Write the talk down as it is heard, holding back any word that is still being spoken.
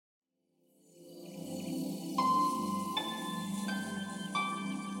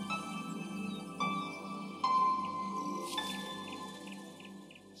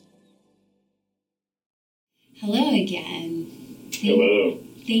again. Hello.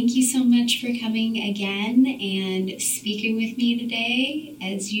 Thank you so much for coming again and speaking with me today.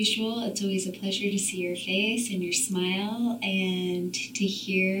 As usual, it's always a pleasure to see your face and your smile and to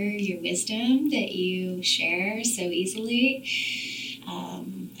hear your wisdom that you share so easily.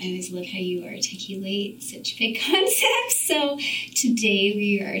 I always love how you articulate such big concepts. So today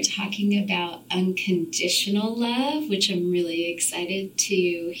we are talking about unconditional love, which I'm really excited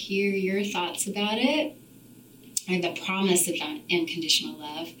to hear your thoughts about it, or the promise of unconditional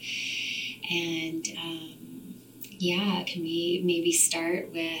love. And can we maybe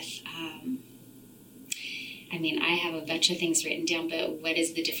start with, I have a bunch of things written down, but what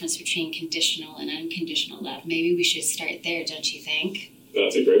is the difference between conditional and unconditional love? Maybe we should start there, don't you think?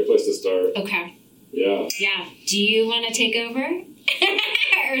 That's a great place to start. Okay. Yeah. Yeah. Do you want to take over?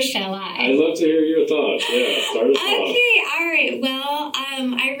 Or shall I? I'd love to hear your thoughts. Yeah, start us off. Okay, all right. Well,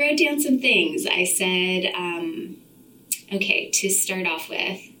 I wrote down some things. I said, to start off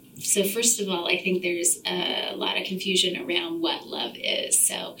with. So first of all, I think there's a lot of confusion around what love is.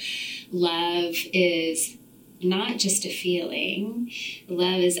 So love is not just a feeling.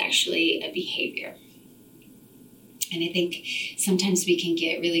 Love is actually a behavior. And I think sometimes we can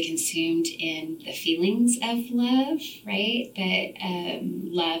get really consumed in the feelings of love, right? But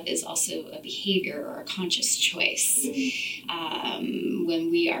love is also a behavior or a conscious choice.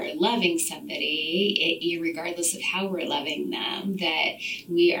 When we are loving somebody, regardless of how we're loving them, that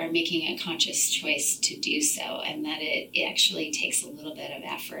we are making a conscious choice to do so, and that it actually takes a little bit of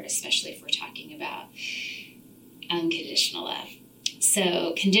effort, especially if we're talking about unconditional love.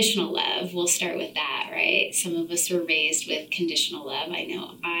 So conditional love, we'll start with that, right? Some of us were raised with conditional love. I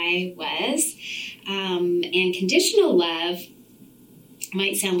know I was. And conditional love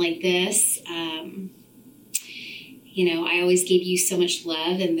might sound like this. I always gave you so much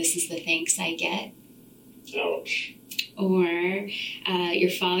love, and this is the thanks I get. Ouch. Or your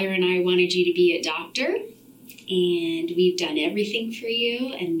father and I wanted you to be a doctor, and we've done everything for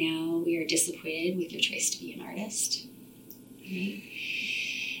you, and now we are disappointed with your choice to be an artist. Right?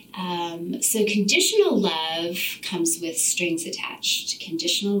 So conditional love comes with strings attached.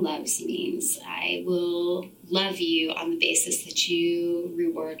 Conditional love means I will love you on the basis that you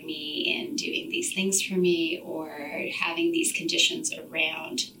reward me in doing these things for me or having these conditions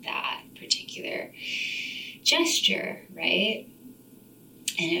around that particular gesture, right?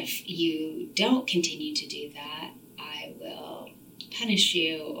 And if you don't continue to do that, I will punish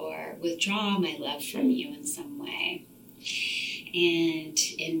you or withdraw my love from you in some way. And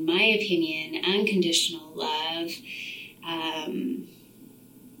in my opinion, unconditional love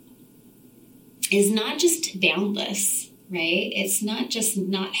is not just boundless, right? It's not just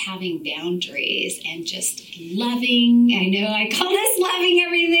not having boundaries and just loving. I know I call this loving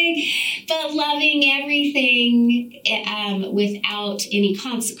everything, but loving everything without any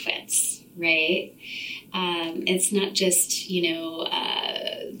consequence, right? It's not just,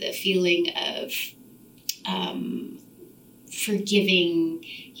 the feeling of forgiving,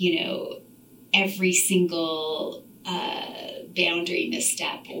 every single boundary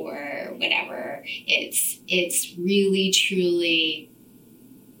misstep or whatever. It's really, truly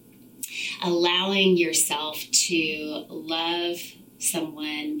allowing yourself to love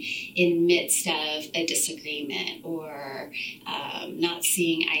someone in midst of a disagreement or not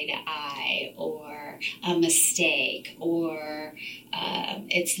seeing eye to eye or a mistake, or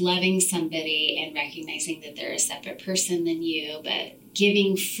it's loving somebody and recognizing that they're a separate person than you, but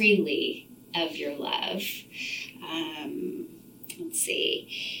giving freely of your love. Let's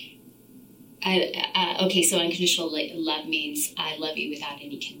see. So unconditional love means I love you without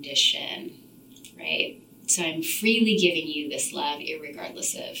any condition, right? So I'm freely giving you this love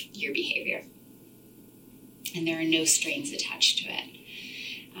irregardless of your behavior. And there are no strings attached to it.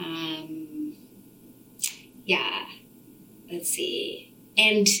 Let's see.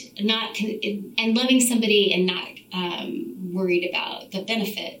 And loving somebody and not worried about the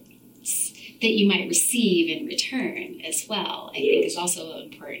benefits that you might receive in return as well, I think is also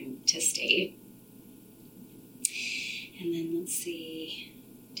important to state. And then let's see,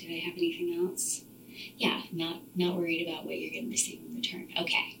 did I have anything else? Yeah, not worried about what you're going to receive in return.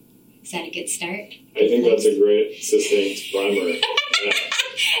 Okay. Is that a good start? I think that's a great, succinct primer. Yeah.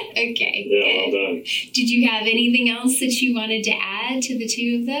 Okay. Yeah, good. well done. Did you have anything else that you wanted to add to the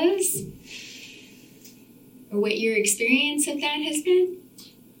two of those? Or what your experience of that has been?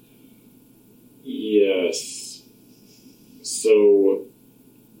 Yes. So,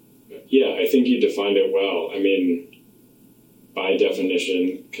 I think you defined it well. By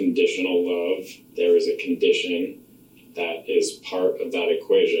definition, conditional love, there is a condition that is part of that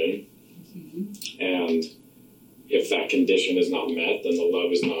equation. Mm-hmm. And if that condition is not met, then the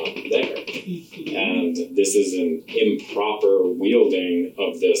love is not there. And this is an improper wielding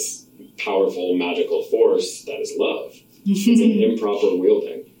of this powerful, magical force that is love. It's an improper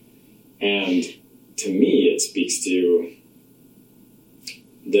wielding. And to me, it speaks to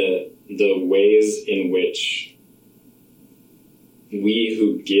the ways in which we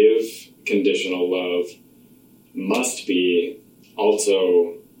who give conditional love must be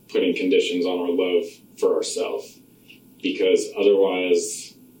also putting conditions on our love for ourselves, because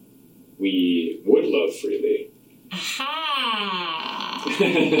otherwise we would love freely. Aha!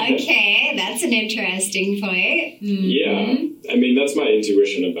 Okay, that's an interesting point. Yeah, I mean, that's my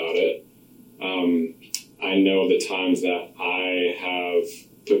intuition about it. I know the times that I have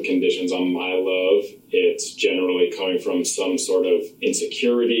put conditions on my love, it's generally coming from some sort of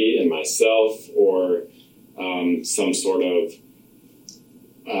insecurity in myself, or some sort of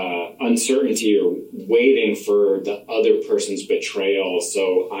uncertainty, or waiting for the other person's betrayal.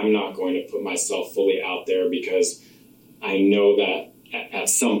 So I'm not going to put myself fully out there because I know that at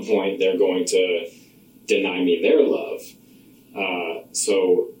some point they're going to deny me their love.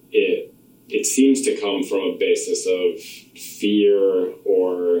 So it seems to come from a basis of fear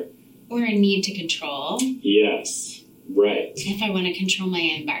or a need to control. Yes, right. If I want to control my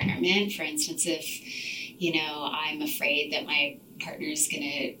environment, for instance, if, I'm afraid that my partner's going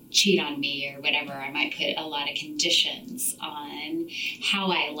to cheat on me or whatever, I might put a lot of conditions on how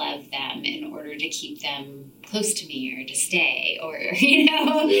I love them in order to keep them close to me or to stay, or,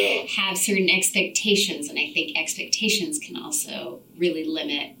 have certain expectations. And I think expectations can also really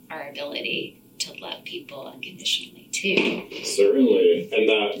limit our ability to love people unconditionally too. Certainly. And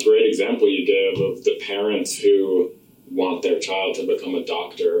that great example you gave of the parents who want their child to become a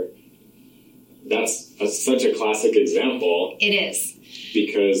doctor, that's such a classic example. It is.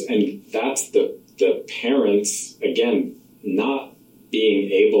 And that's the parents, again, not being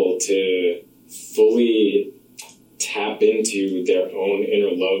able to fully tap into their own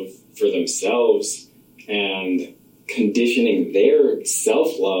inner love for themselves and conditioning their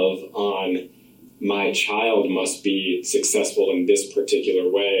self-love on, my child must be successful in this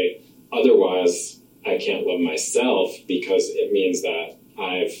particular way, otherwise I can't love myself because it means that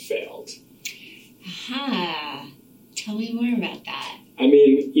I've failed. Aha. Tell me more about that. I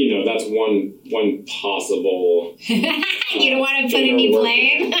mean, that's one possible... You don't want to put any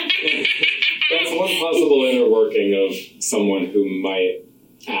blame? That's one possible inner working of someone who might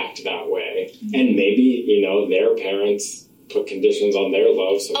act that way. And maybe, their parents put conditions on their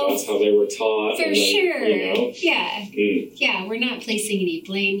love, so that's how they were taught. For sure. Yeah. Yeah, we're not placing any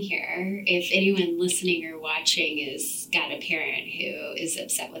blame here. If anyone listening or watching has got a parent who is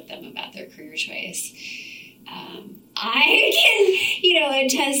upset with them about their career choice, I can,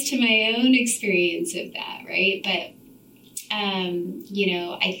 attest to my own experience of that, right? But,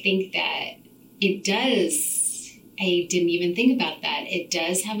 I think that it does, I didn't even think about that. It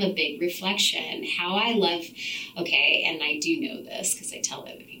does have a big reflection. How I love, and I do know this because I tell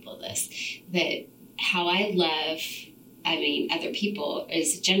other people this, that how I love, other people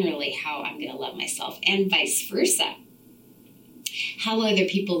is generally how I'm going to love myself, and vice versa. How other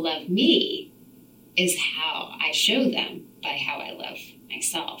people love me is how I show them by how I love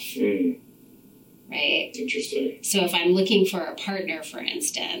myself. Right? Interesting. So if I'm looking for a partner, for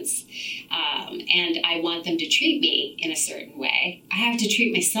instance, and I want them to treat me in a certain way, I have to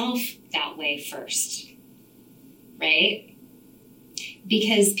treat myself that way first. Right?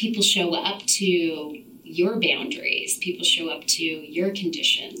 Because people show up to your boundaries. People show up to your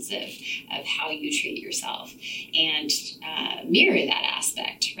conditions of how you treat yourself and mirror that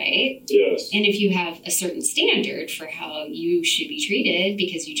aspect, right? Yes. And if you have a certain standard for how you should be treated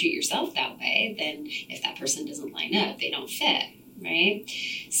because you treat yourself that way, then if that person doesn't line up, they don't fit, right?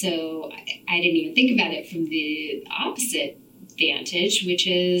 So I didn't even think about it from the opposite vantage, which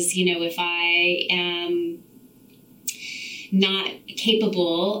is, if I am not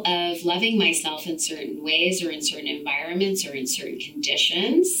capable of loving myself in certain ways or in certain environments or in certain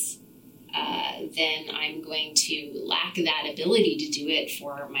conditions, then I'm going to lack that ability to do it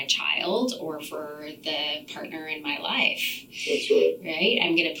for my child or for the partner in my life. That's right. Right?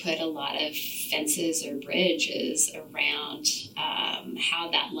 I'm going to put a lot of fences or bridges around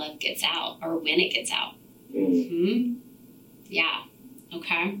how that love gets out or when it gets out. Mm-hmm. Yeah.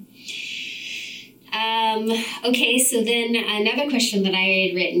 Okay. Okay, so then another question that I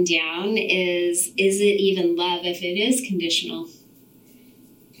had written down is it even love if it is conditional?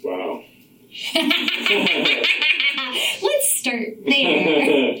 Wow. Let's start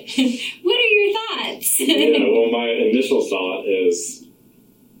there. What are your thoughts? Yeah, well, my initial thought is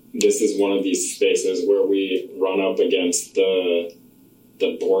this is one of these spaces where we run up against the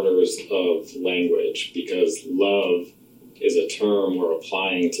borders of language, because love is a term we're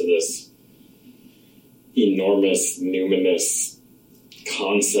applying to this enormous, numinous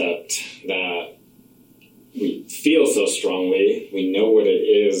concept that we feel so strongly. We know what it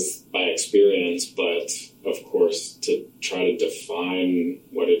is by experience, but of course, to try to define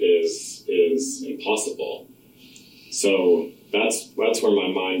what it is impossible. So that's where my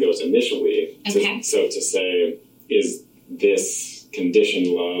mind goes initially. Okay. So to say, is this conditioned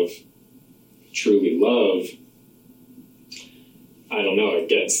love truly love? I don't know. It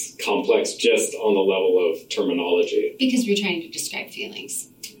gets complex just on the level of terminology. Because we're trying to describe feelings.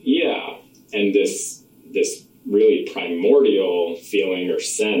 Yeah. And this really primordial feeling or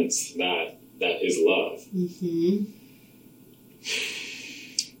sense that is love. Mm-hmm.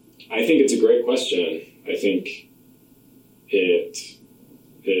 I think it's a great question. I think it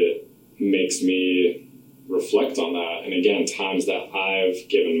makes me reflect on that. And again, times that I've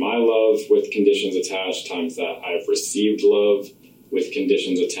given my love with conditions attached, times that I've received love with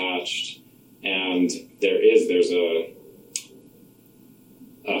conditions attached. And there's a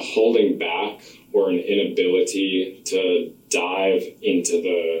holding back or an inability to dive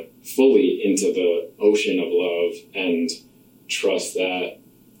fully into the ocean of love and trust that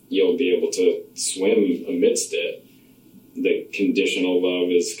you'll be able to swim amidst it. The conditional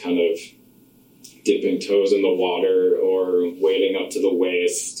love is kind of dipping toes in the water or wading up to the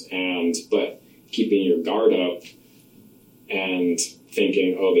waist, but keeping your guard up and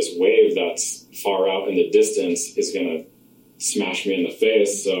thinking, oh, this wave that's far out in the distance is going to smash me in the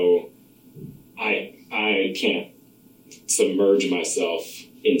face, so I can't submerge myself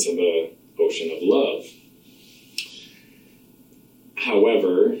into the ocean of love.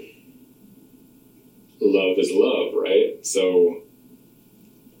 However, love is love, right? So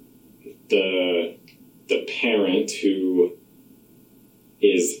the parent who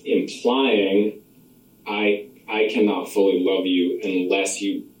is implying, I cannot fully love you unless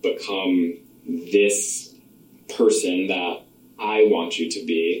you become this person that I want you to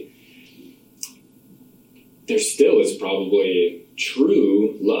be, there still is probably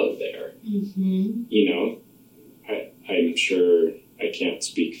true love there. Mm-hmm. You know, I'm sure I can't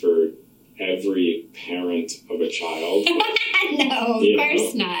speak for every parent of a child. No, of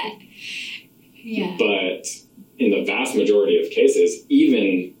course not. Yeah. But in the vast majority of cases,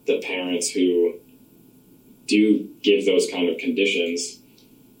 even the parents who do give those kind of conditions,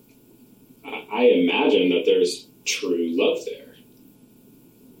 I imagine that there's true love there.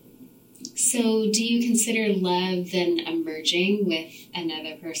 So do you consider love then emerging with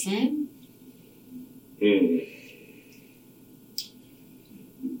another person?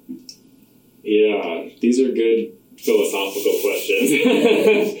 Yeah, these are good philosophical questions.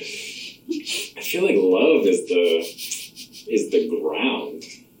 I feel like love is the ground.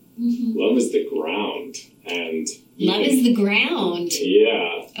 Mm-hmm. Love is the ground. And love is the ground.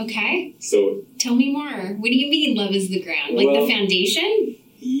 Yeah. Okay. So tell me more. What do you mean love is the ground? Like the foundation?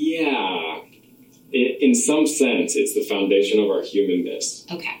 Yeah. In some sense, it's the foundation of our humanness.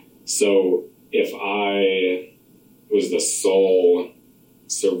 Okay. So if I was the sole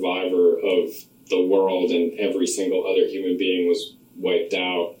survivor of the world and every single other human being was wiped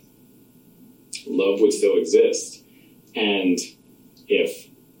out, love would still exist. And if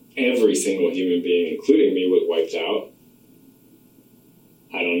every single human being, including me, was wiped out,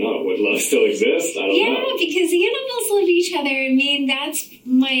 I don't know. Would love still exist? I don't know. Yeah, because animals love each other. I mean,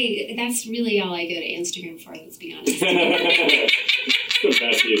 that's really all I go to Instagram for, let's be honest. The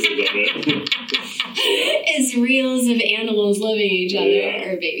best usage of it. Is reels of animals loving each other,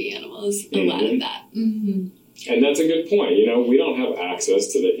 or baby animals. A lot of that. Mm-hmm. And that's a good point. You know, we don't have access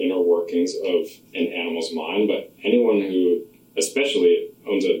to the inner workings of an animal's mind, but anyone who especially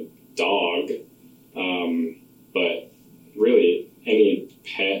owns a dog, but really any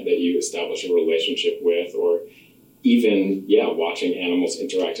pet that you establish a relationship with, or even, watching animals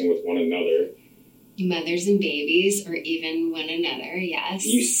interacting with one another. Mothers and babies, or even one another, yes.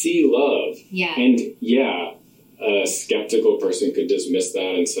 You see love. Yeah. And a skeptical person could dismiss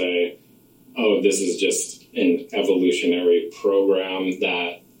that and say, oh, this is just an evolutionary program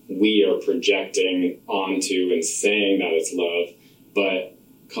that we are projecting onto and saying that it's love. But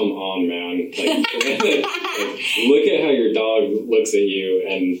come on, man. Like, look at how your dog looks at you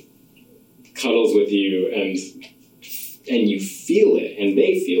and cuddles with you, and you feel it, and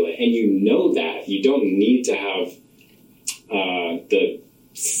they feel it, and you know that. You don't need to have the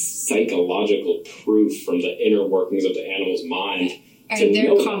psychological proof from the inner workings of the animal's mind or to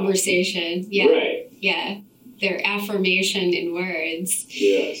their know conversation. That. Yeah. Right. Yeah. their affirmation in words.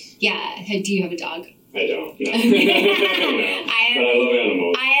 Yes. Yeah. Do you have a dog? I don't. No. No. But I love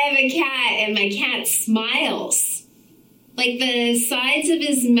animals. I have a cat, and my cat smiles. Like the sides of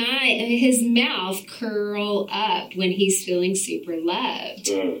his mouth curl up when he's feeling super loved.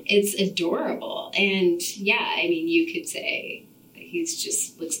 It's adorable. And yeah, I mean, you could say he's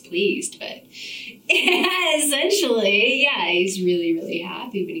just looks pleased, but essentially, yeah, he's really, really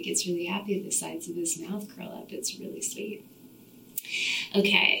happy. When he gets really happy, the sides of his mouth curl up. It's really sweet.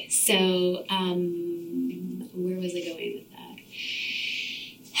 Okay, so where was I going with that?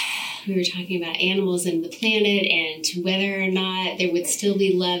 We were talking about animals and the planet and whether or not there would still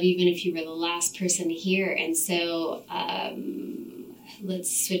be love even if you were the last person here. And so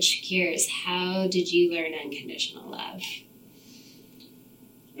let's switch gears. How did you learn unconditional love?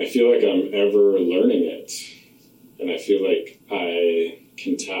 I feel like I'm ever learning it. And I feel like I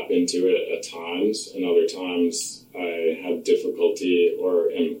can tap into it at times, and other times I have difficulty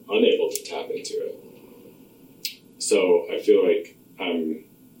or am unable to tap into it. So I feel like I'm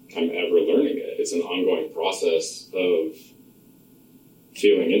ever learning it. It's an ongoing process of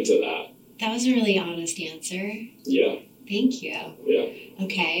feeling into that. That was a really honest answer. Yeah. Thank you. Yeah.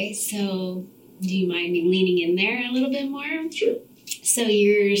 Okay, so do you mind me leaning in there a little bit more? Sure. So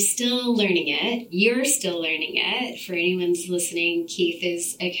you're still learning it. You're still learning it. For anyone's listening, Keith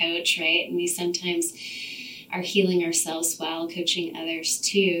is a coach, right? And we sometimes are healing ourselves while coaching others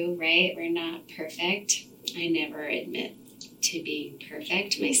too, right? We're not perfect. I never admit to being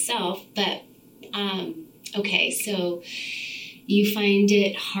perfect myself, but okay, so you find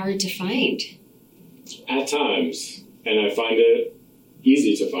it hard to find? At times, and I find it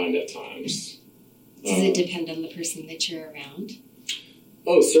easy to find at times. Does it depend on the person that you're around?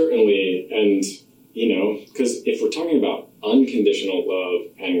 Oh, certainly, and because if we're talking about unconditional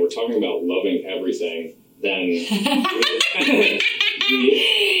love and we're talking about loving everything, then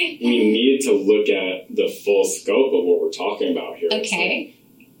we need to look at the full scope of what we're talking about here. Okay.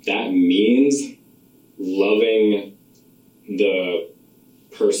 That means loving the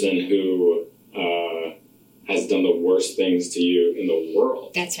person who has done the worst things to you in the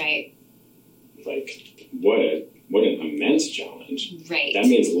world. That's right. Like, what an immense challenge. Right. That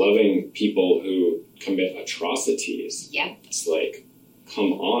means loving people who commit atrocities. Yep. It's like,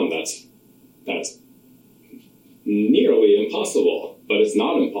 come on, that's nearly impossible, but it's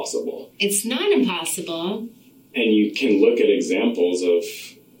not impossible. It's not impossible. And you can look at examples of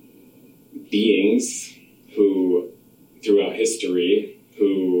beings who, throughout history,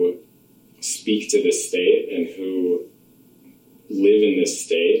 who speak to this state and who live in this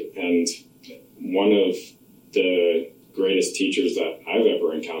state. And one of the greatest teachers that I've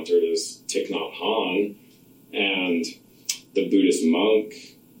ever encountered is Thich Nhat Hanh, and the Buddhist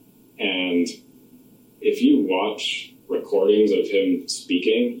monk. And if you watch recordings of him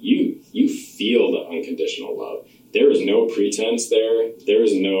speaking, you feel the unconditional love. There is no pretense there. There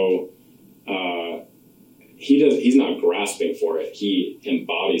is no he's not grasping for it. He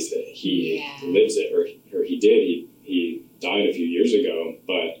embodies it. He lives it, or he did. He died a few years ago,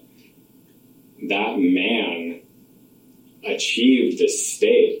 but that man achieved this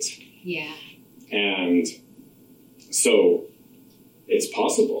state. Yeah. And so it's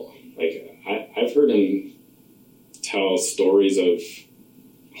possible. Like, I've heard him tell stories of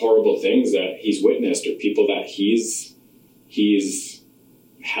horrible things that he's witnessed, or people that he's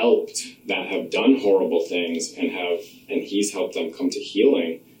helped that have done horrible things, and he's helped them come to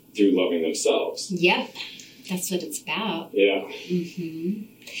healing through loving themselves. Yep. That's what it's about. Yeah. Mm-hmm.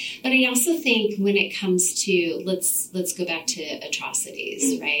 But I also think when it comes to, let's go back to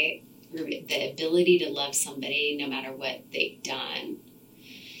atrocities, right? Or the ability to love somebody no matter what they've done,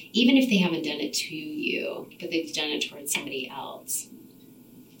 even if they haven't done it to you, but they've done it towards somebody else.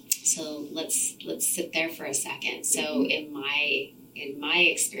 So let's sit there for a second. So in my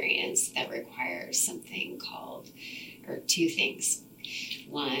experience, that requires something called, or two things.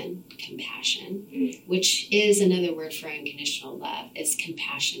 One, compassion, which is another word for unconditional love. It's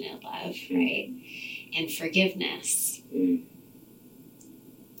compassionate love, right? And forgiveness. And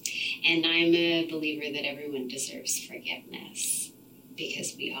I'm a believer that everyone deserves forgiveness,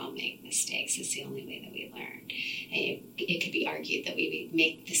 because we all make mistakes. It's the only way that we learn. And it could be argued that we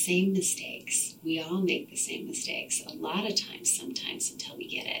make the same mistakes. We all make the same mistakes a lot of times, sometimes, until we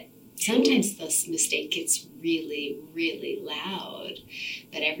get it. Sometimes this mistake gets really, really loud,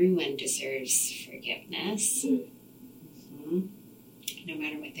 but everyone deserves forgiveness, no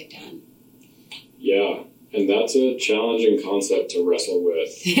matter what they've done. Yeah, and that's a challenging concept to wrestle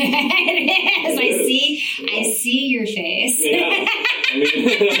with. It is. I see your face. Yeah. I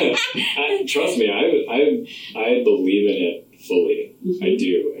mean, trust me, I believe in it fully. Mm-hmm. I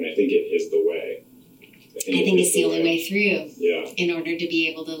do, and I think it is the way. I think it's the only way through. Yeah. In order to be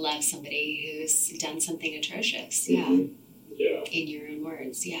able to love somebody who's done something atrocious. Yeah. Mm-hmm. Yeah. In your own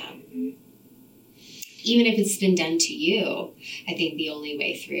words. Yeah. Mm-hmm. Even if it's been done to you, I think the only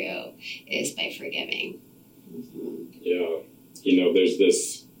way through is by forgiving. Mm-hmm. Yeah. You know, there's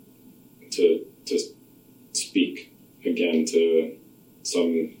this, to speak again to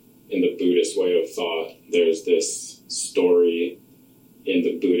some in the Buddhist way of thought, there's this story in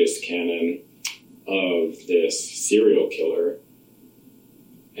the Buddhist canon of this serial killer,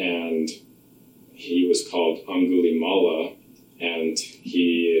 and he was called Angulimala, and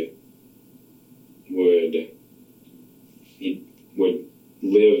he would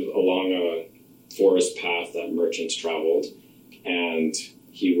live along a forest path that merchants traveled, and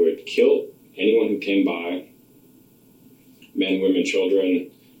he would kill anyone who came by, men, women,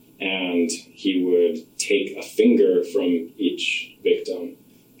 children, and he would take a finger from each victim,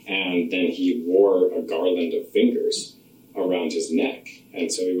 and then he wore a garland of fingers around his neck.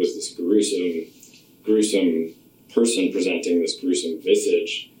 And so he was this gruesome person presenting this gruesome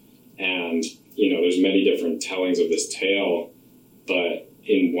visage. And, you know, there's many different tellings of this tale, but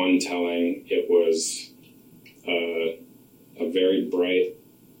in one telling, it was a very bright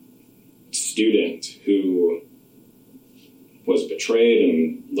student who was betrayed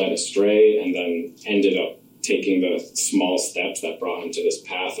and led astray, and then ended up taking the small steps that brought him to this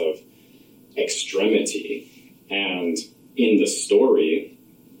path of extremity. And in the story,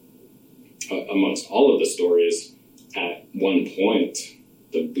 amongst all of the stories, at one point,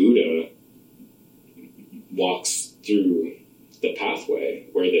 the Buddha walks through the pathway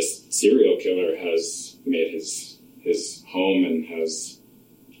where this serial killer has made his home and has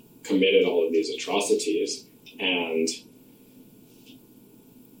committed all of these atrocities. And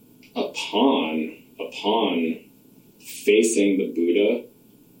upon facing the Buddha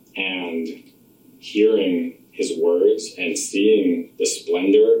and hearing his words and seeing the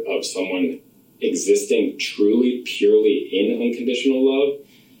splendor of someone existing truly, purely in unconditional love,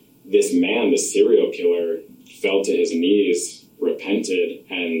 this man, this serial killer, fell to his knees, repented,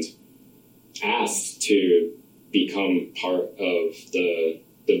 and asked to become part of the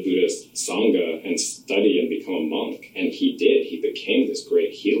Buddhist Sangha and study and become a monk. And he did. He became this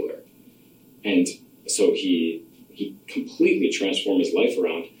great healer. And so he completely transformed his life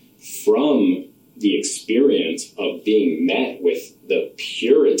around from the experience of being met with the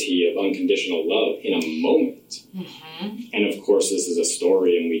purity of unconditional love in a moment. Mm-hmm. And of course, this is a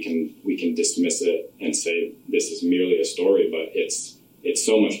story, and we can dismiss it and say this is merely a story, but it's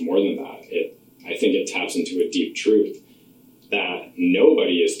so much more than that. I think it taps into a deep truth that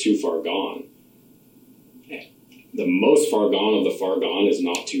nobody is too far gone. The most far gone of the far gone is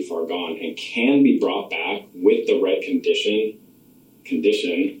not too far gone and can be brought back with the right condition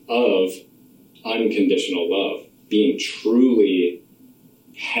of unconditional love, being truly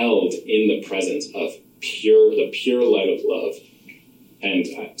held in the presence of the pure light of love. And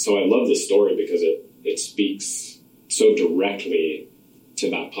so I love this story because it speaks so directly to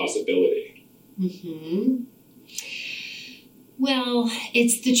that possibility. Mm-hmm. Well,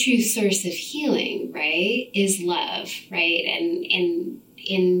 it's the true source of healing, right? Is love, right? And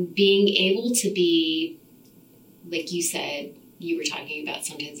in being able to be, like you said, you were talking about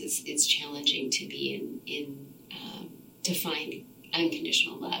sometimes it's challenging to be to find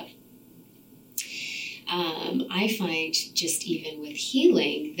unconditional love. I find just even with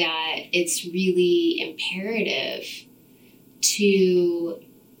healing that it's really imperative to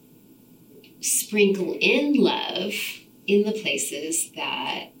sprinkle in love in the places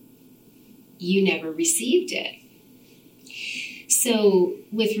that you never received it. So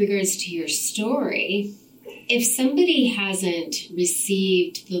with regards to your story, if somebody hasn't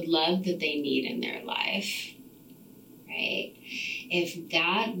received the love that they need in their life, right? If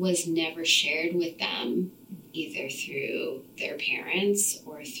that was never shared with them, either through their parents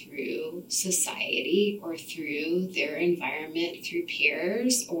or through society or through their environment, through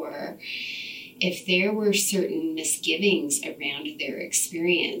peers, or if there were certain misgivings around their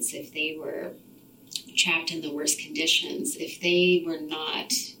experience, if they were trapped in the worst conditions, if they were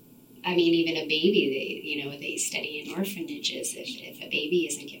not, I mean, even a baby, they study in orphanages. If a baby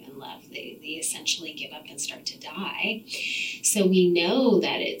isn't given love, they essentially give up and start to die. So we know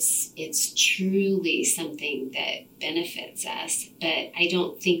that it's truly something that benefits us, but I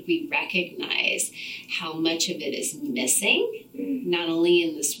don't think we recognize how much of it is missing, not only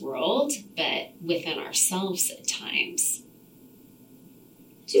in this world, but within ourselves at times.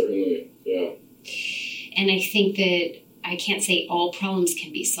 Certainly, yeah. And I think that I can't say all problems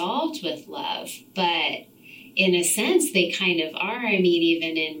can be solved with love, but in a sense, they kind of are. I mean,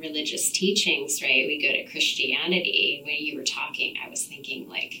 even in religious teachings, right? We go to Christianity. When you were talking, I was thinking,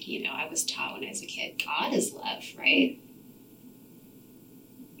 like, you know, I was taught when I was a kid, God is love, right?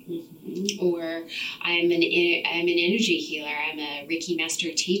 Mm-hmm. Or I'm an energy healer. I'm a Reiki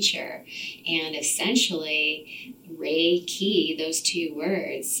master teacher, and essentially, Reiki, those two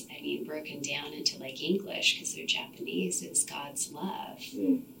words, I mean, broken down into like English because they're Japanese, is God's love.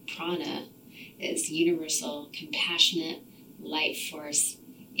 Prana is universal, compassionate life force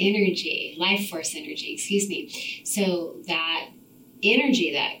energy, excuse me. So that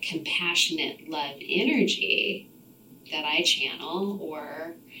energy, that compassionate love energy that I channel,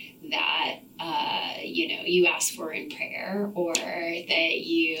 or that, you know, you ask for in prayer, or that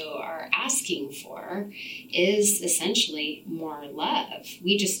you are asking for, is essentially more love.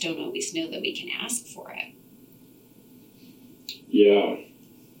 We just don't always know that we can ask for it. Yeah.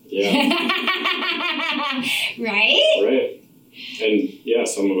 Right? And yeah,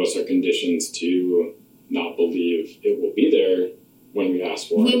 some of us are conditioned to not believe it will be there when we ask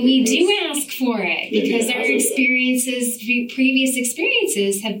for it. When we do ask for it, because our previous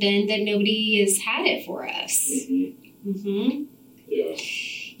experiences have been that nobody has had it for us.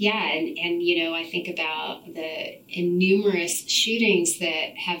 Yeah, and you know, I think about the numerous shootings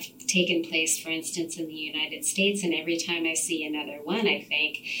that have taken place, for instance, in the United States, and every time I see another one, I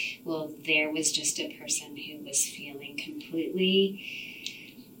think, well, there was just a person who was feeling completely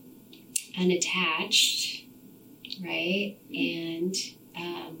unattached, right, and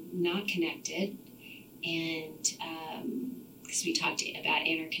not connected, and because we talked about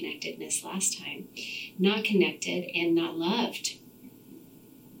interconnectedness last time, not connected and not loved.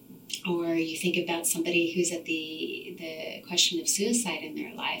 Or you think about somebody who's at the question of suicide in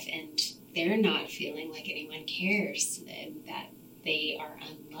their life, and they're not feeling like anyone cares, and that they are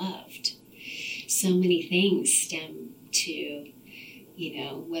unloved. So many things stem to, you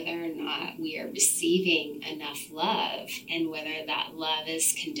know, whether or not we are receiving enough love, and whether that love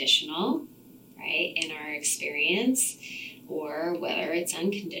is conditional, right, in our experience, or whether it's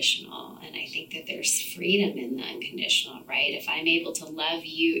unconditional. And I think that there's freedom in the unconditional, right? If I'm able to love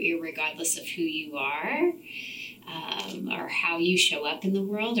you irregardless of who you are, or how you show up in the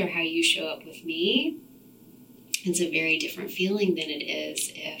world, or how you show up with me, it's a very different feeling than it is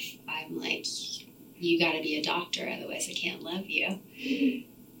if I'm like, you got to be a doctor, otherwise I can't love you.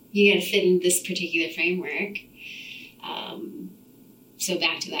 You got to fit in this particular framework. So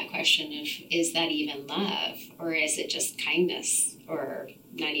back to that question of, is that even love, or is it just kindness, or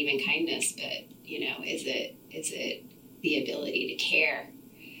not even kindness, but, you know, is it the ability to care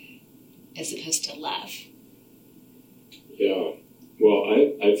as opposed to love? Yeah. Well,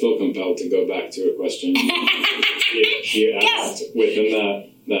 I feel compelled to go back to a question you asked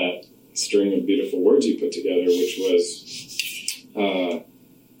within that string of beautiful words you put together, which was,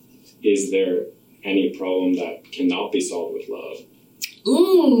 is there any problem that cannot be solved with love?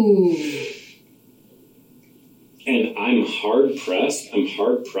 Ooh. And I'm hard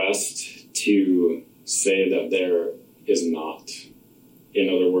pressed to say that there is not. In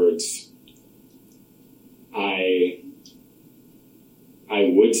other words, I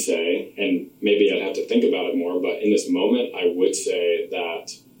would say, and maybe I'd have to think about it more, but in this moment, I would say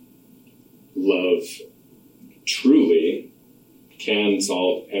that love truly can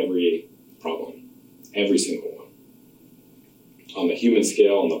solve every problem, every single one. On the human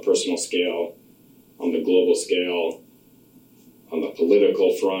scale, on the personal scale, on the global scale, on the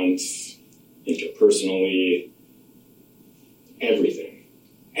political front, interpersonally, everything.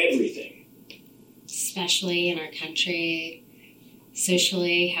 Especially in our country,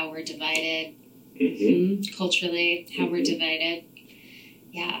 socially, how we're divided, culturally, how we're divided.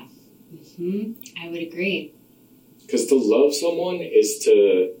 Yeah, I would agree. Because to love someone is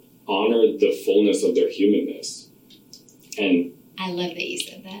to honor the fullness of their humanness. And I love that you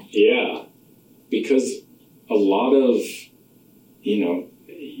said that. Yeah, because a lot of, you know,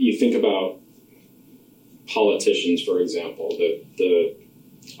 you think about politicians, for example, the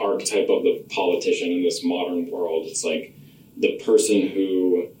archetype of the politician in this modern world. It's like the person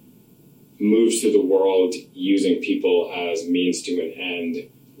who moves through the world using people as means to an end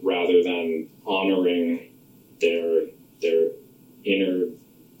rather than honoring their inner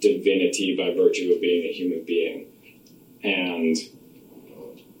divinity by virtue of being a human being. And,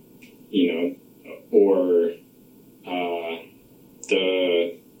 you know, or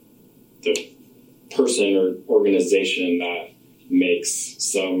the person or organization that makes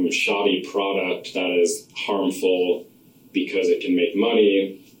some shoddy product that is harmful because it can make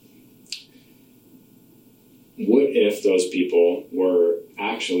money. what if those people were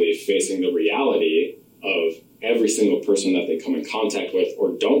actually facing the reality of every single person that they come in contact with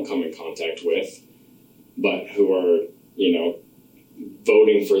or don't come in contact with, but who are,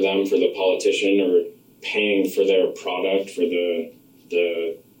 voting for them, for the politician, or paying for their product, for the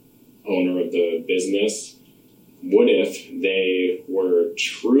owner of the business? What if they were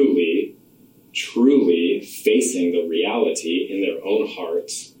truly facing the reality in their own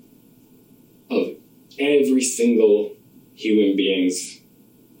hearts of every single human being's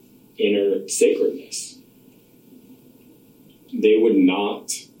inner sacredness? They would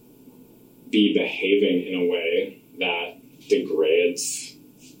not be behaving in a way that degrades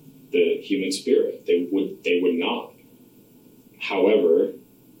the human spirit. They would not. However,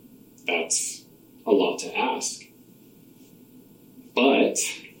 that's a lot to ask. But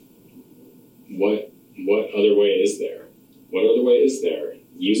what other way is there? What other way is there?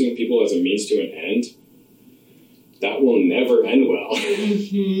 Using people as a means to an end, that will never end well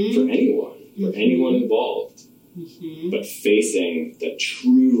for anyone involved. But facing the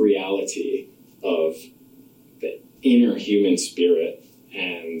true reality of the inner human spirit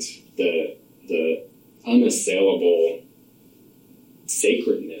and the unassailable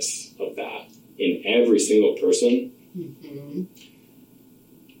sacredness of that in every single person,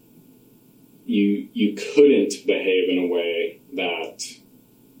 you couldn't behave in a way that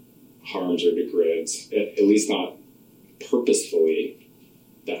harms or degrades, at least not purposefully,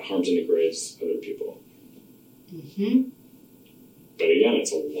 that harms and degrades other people. But again,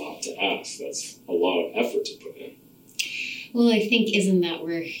 it's a lot to ask. That's a lot of effort to put in. Well, I think, isn't that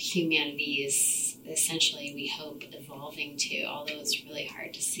where humanity is essentially, we hope, evolving to, although it's really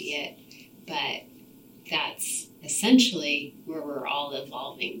hard to see it, but that's essentially where we're all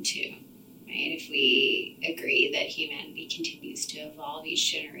evolving to, right? If we agree that humanity continues to evolve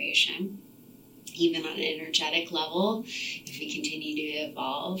each generation, even on an energetic level, if we continue to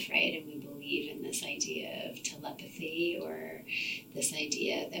evolve, right, and we believe in this idea of telepathy, or this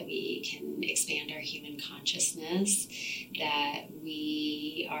idea that we can expand our human consciousness, that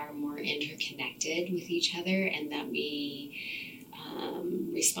we are more interconnected with each other, and that we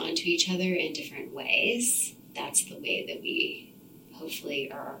respond to each other in different ways, that's the way that we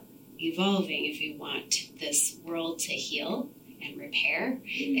hopefully are evolving if we want this world to heal and repair,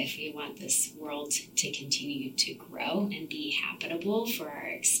 if we want this world to continue to grow and be habitable for our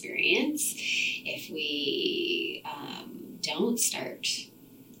experience, if we don't start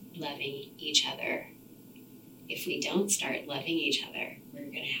loving each other, we're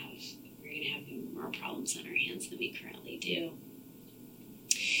gonna have even more problems on our hands than we currently do.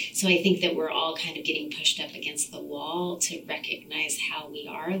 So I think that we're all kind of getting pushed up against the wall to recognize how we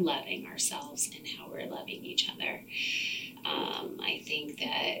are loving ourselves and how we're loving each other. I think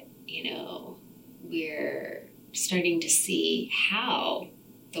that, we're starting to see how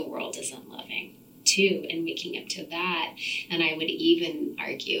the world isn't loving too, and waking up to that. And I would even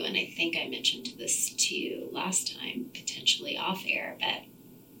argue, and I think I mentioned this to you last time, potentially off air, but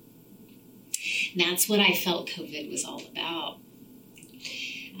that's what I felt COVID was all about.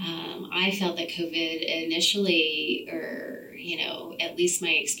 I felt that COVID initially, or, at least my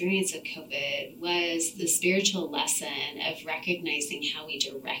experience of COVID, was the spiritual lesson of recognizing how we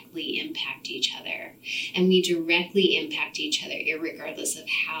directly impact each other. And we directly impact each other irregardless of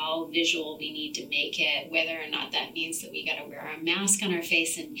how visual we need to make it, whether or not that means that we got to wear a mask on our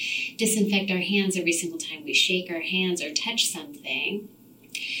face and disinfect our hands every single time we shake our hands or touch something.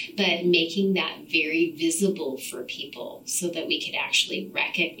 But making that very visible for people so that we could actually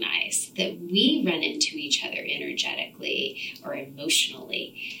recognize that we run into each other energetically or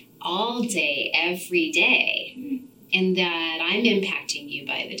emotionally all day, every day, and that I'm impacting you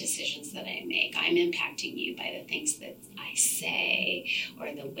by the decisions that I make. I'm impacting you by the things that I say, or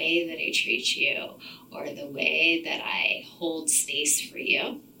the way that I treat you, or the way that I hold space for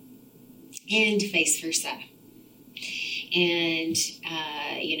you, and vice versa. And,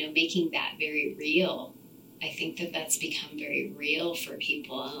 making that very real. I think that that's become very real for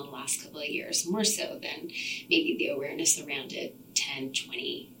people in the last couple of years, more so than maybe the awareness around it 10,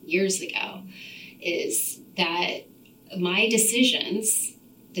 20 years ago, is that my decisions,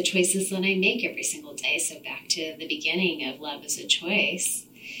 the choices that I make every single day, so back to the beginning of love as a choice,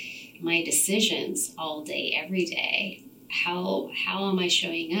 my decisions all day, every day, how am I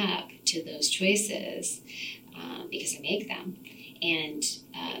showing up to those choices? Because I make them, and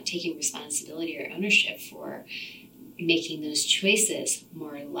taking responsibility or ownership for making those choices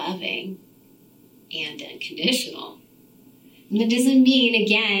more loving and unconditional. And that doesn't mean,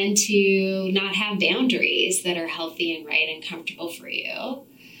 again, to not have boundaries that are healthy and right and comfortable for you.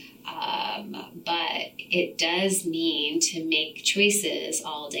 But it does mean to make choices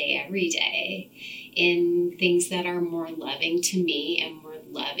all day, every day in things that are more loving to me and more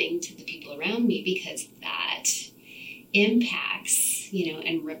loving to the people around me, because that impacts,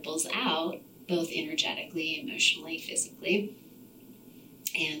 and ripples out both energetically, emotionally, physically.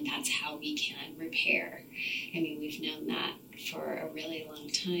 And that's how we can repair. I mean, we've known that for a really long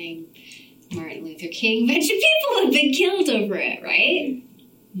time. Martin Luther King, a bunch of people have been killed over it, right?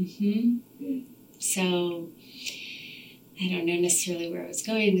 Mm-hmm. So I don't know necessarily where I was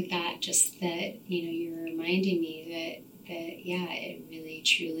going with that, just that, you're reminding me that yeah, it really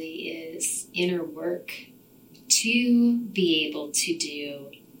truly is inner work to be able to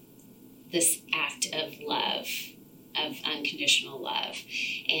do this act of love, of unconditional love.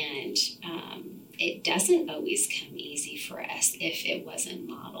 And it doesn't always come easy for us if it wasn't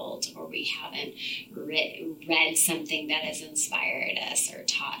modeled, or we haven't read something that has inspired us or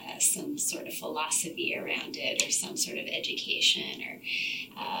taught us some sort of philosophy around it, or some sort of education, or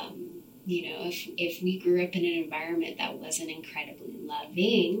if we grew up in an environment that wasn't incredibly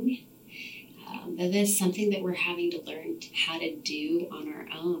loving, then that's something that we're having to learn how to do on our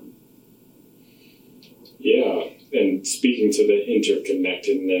own. Yeah, and speaking to the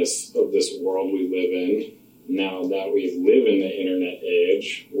interconnectedness of this world we live in, now that we live in the internet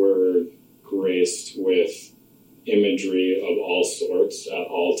age, we're graced with imagery of all sorts at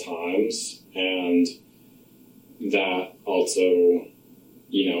all times, and that also,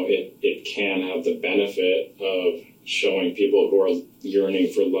 it can have the benefit of showing people who are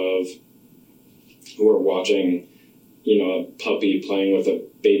yearning for love, who are watching, a puppy playing with a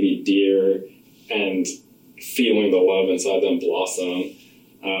baby deer and feeling the love inside them blossom.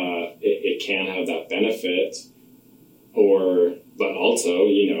 It can have that benefit, but also,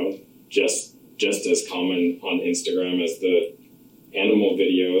 just as common on Instagram as the animal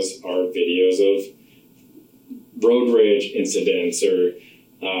videos are videos of road rage incidents, or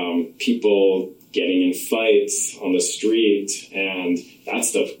people getting in fights on the street, and that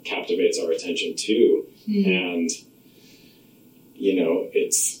stuff captivates our attention too. Mm-hmm. And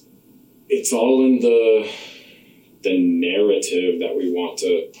it's all in the narrative that we want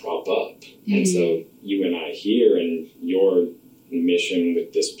to prop up. Mm-hmm. And so you and I here, and your mission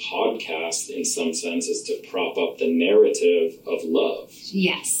with this podcast in some sense is to prop up the narrative of love.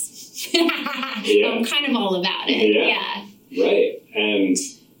 Yes. Yeah. I'm kind of all about it. Yeah. Right. And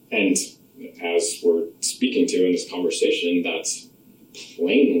as we're speaking to in this conversation, that's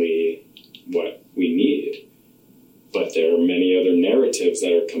plainly what we need. But there are many other narratives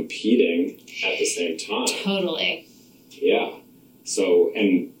that are competing at the same time. Totally. Yeah. So,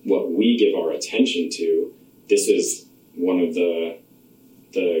 and what we give our attention to, this is one of the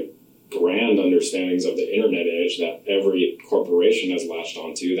grand understandings of the internet age that every corporation has latched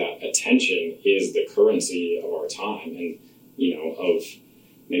onto, that attention is the currency of our time, and,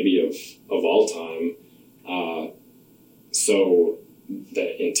 of all time. So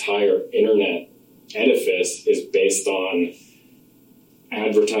the entire internet edifice is based on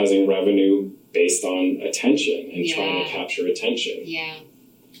advertising revenue, based on attention and trying to capture attention. Yeah.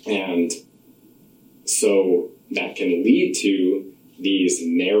 And so that can lead to these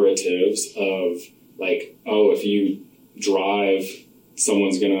narratives of like, oh, if you drive,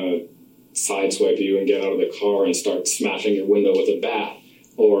 someone's going to sideswipe you and get out of the car and start smashing your window with a bat.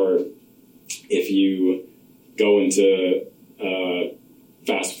 Or if you go into a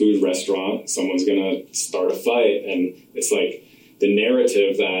fast food restaurant, someone's going to start a fight. And it's like the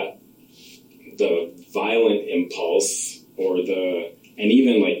narrative that the violent impulse and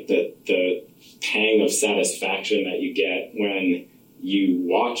even like the pang of satisfaction that you get when you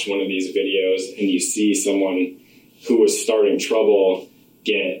watch one of these videos and you see someone who was starting trouble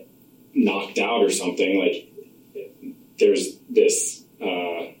get knocked out or something, like there's this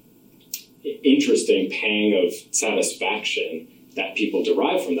interesting pang of satisfaction that people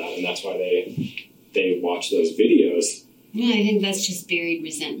derive from that, and that's why they watch those videos. Yeah, I think that's just buried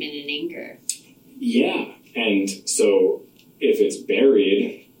resentment and anger. Yeah, and so if it's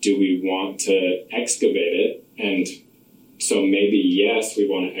buried, do we want to excavate it? And so maybe, yes, we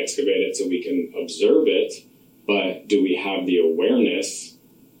want to excavate it so we can observe it, but do we have the awareness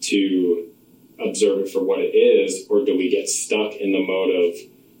to observe it for what it is, or do we get stuck in the mode of,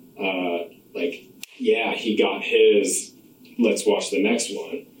 he got his, let's watch the next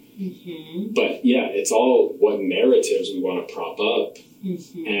one. Mm-hmm. But yeah, it's all what narratives we want to prop up.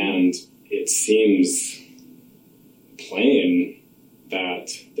 Mm-hmm. And it seems plain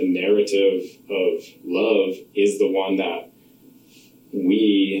that the narrative of love is the one that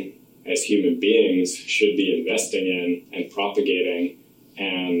we as human beings should be investing in and propagating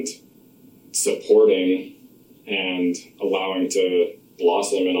and supporting and allowing to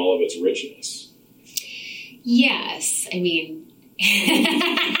blossom in all of its richness. Yes. I mean,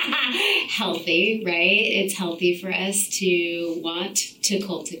 healthy, right? It's healthy for us to want to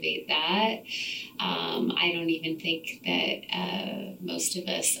cultivate that. I don't even think that most of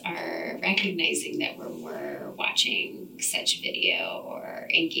us are recognizing that when we're watching such video or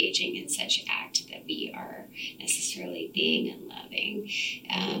engaging in such act that we are necessarily being and loving.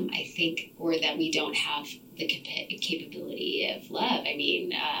 I think, or that we don't have the capability of love. I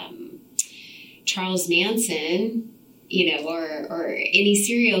mean, Charles Manson, or any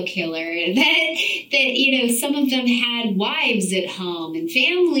serial killer, that some of them had wives at home and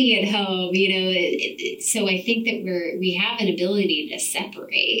family at home, so I think that we have an ability to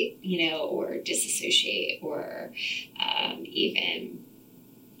separate, or disassociate, or even,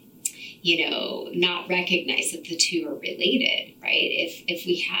 not recognize that the two are related, right? If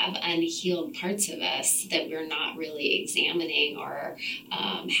we have unhealed parts of us that we're not really examining or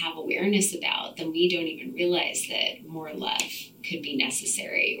have awareness about, then we don't even realize that more love could be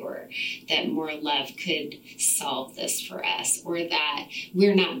necessary, or that more love could solve this for us, or that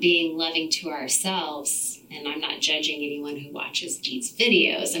we're not being loving to ourselves. And I'm not judging anyone who watches these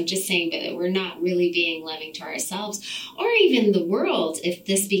videos. I'm just saying that we're not really being loving to ourselves, or even the world, if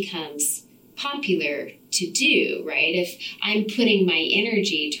this becomes popular to do, right? If I'm putting my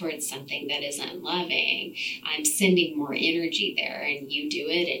energy towards something that isn't loving, I'm sending more energy there, and you do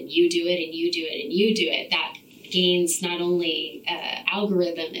it, and you do it, and you do it, and you do it. That gains not only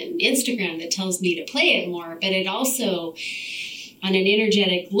algorithm and Instagram that tells me to play it more, but it also, on an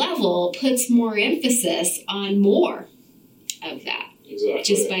energetic level, puts more emphasis on more of that. Exactly.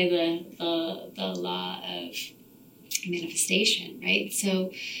 Just by the law of manifestation, right?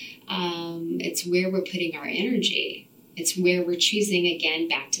 So it's where we're putting our energy. It's where we're choosing, again,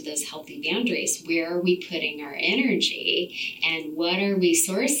 back to those healthy boundaries. Where are we putting our energy, and what are we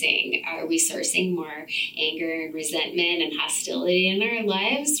sourcing? Are we sourcing more anger and resentment and hostility in our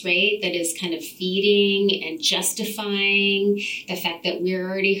lives, right? That is kind of feeding and justifying the fact that we're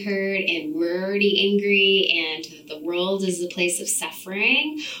already hurt and we're already angry and the world is a place of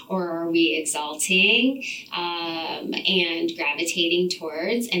suffering? Or are we exalting and gravitating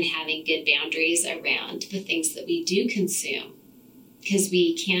towards and having good boundaries around the things that we do consume? Because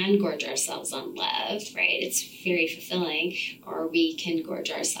we can gorge ourselves on love, right? It's very fulfilling. Or we can gorge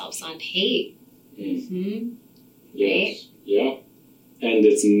ourselves on hate. Mm-hmm. Yes. Right? Yeah. And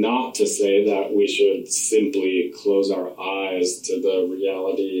it's not to say that we should simply close our eyes to the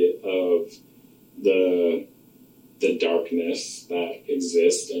reality of the darkness that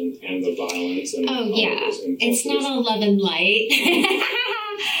exists and the violence and all of those impulses. It's not all love and light.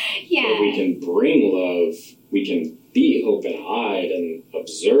 Yeah. But we can bring love. We can be open-eyed and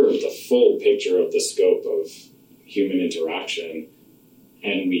observe the full picture of the scope of human interaction,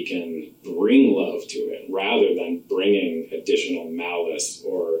 and we can bring love to it rather than bringing additional malice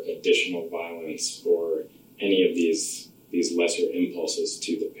or additional violence or any of these lesser impulses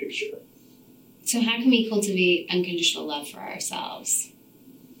to the picture. So how can we cultivate unconditional love for ourselves?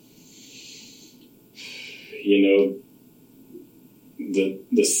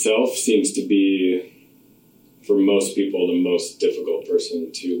 The self seems to be, for most people, the most difficult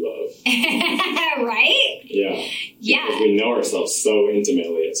person to love. Right? Yeah. Yeah. Because we know ourselves so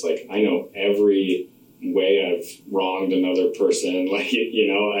intimately. It's like, I know every way I've wronged another person. Like,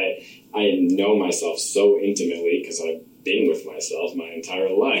 I know myself so intimately because I've been with myself my entire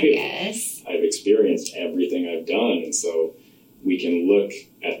life. Yes. I've experienced everything I've done. And so we can look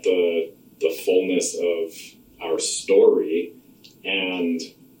at the fullness of our story and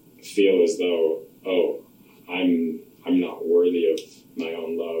feel as though, I'm not worthy of my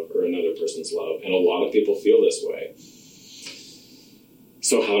own love or another person's love. And a lot of people feel this way.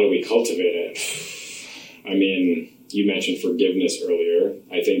 So how do we cultivate it? I mean, you mentioned forgiveness earlier.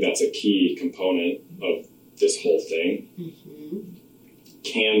 I think that's a key component of this whole thing. Mm-hmm.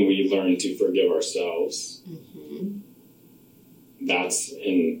 Can we learn to forgive ourselves? Mm-hmm. That's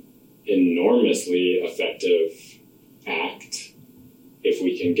an enormously effective act if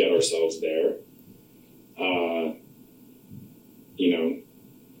we can get ourselves there.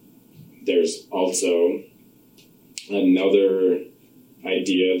 There's also another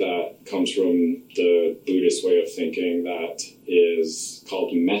idea that comes from the Buddhist way of thinking that is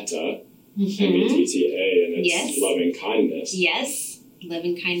called metta, mm-hmm. M-E-T-T-A, and it's loving kindness. Yes,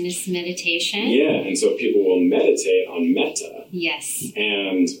 loving kindness meditation. Yeah, and so people will meditate on metta. Yes.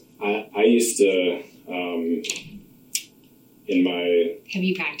 And I used to, in my... Have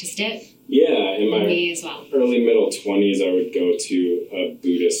you practiced it? Yeah, in my me as well. early middle 20s, I would go to a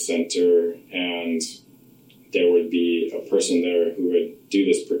Buddhist center, and there would be a person there who would do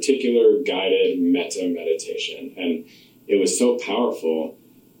this particular guided metta meditation. And it was so powerful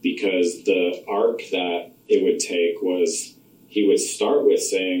because the arc that it would take was, he would start with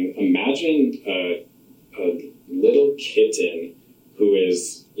saying, imagine a little kitten who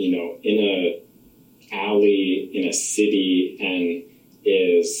is, in a alley in a city and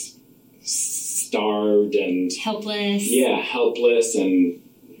is starved and helpless. Yeah, helpless and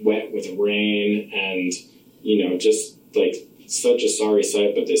wet with rain and, just like such a sorry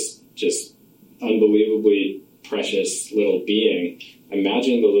sight, but this just unbelievably precious little being.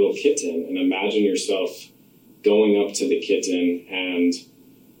 Imagine the little kitten and imagine yourself going up to the kitten and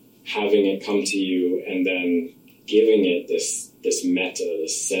having it come to you and then giving it this metta,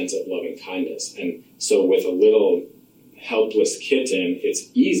 this sense of loving kindness. And so with a little helpless kitten, it's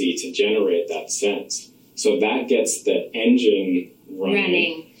easy to generate that sense. So that gets the engine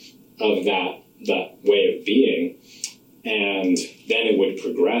running of that way of being. And then it would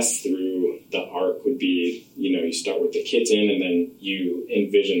progress through, the arc would be, you start with the kitten and then you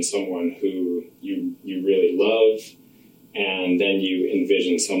envision someone who you really love. And then you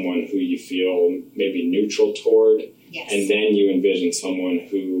envision someone who you feel maybe neutral toward. Yes. And then you envision someone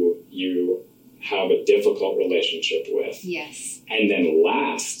who you have a difficult relationship with. Yes. And then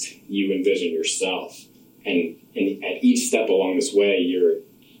last, you envision yourself. And at each step along this way, you're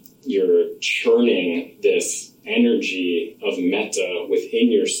churning this energy of metta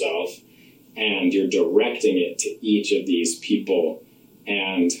within yourself, and you're directing it to each of these people.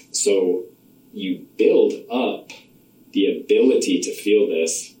 And so you build up the ability to feel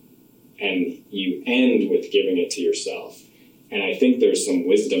this, and you end with giving it to yourself. And I think there's some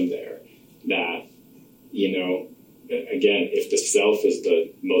wisdom there that, again, if the self is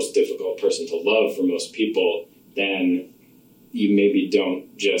the most difficult person to love for most people, then you maybe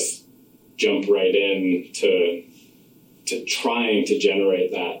don't just jump right in to trying to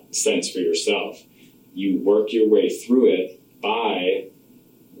generate that sense for yourself. You work your way through it by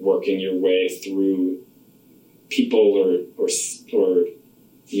working your way through people or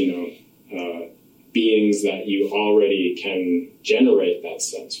beings that you already can generate that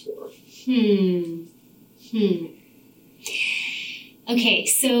sense for. Okay,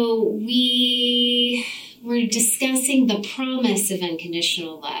 so we were discussing the promise of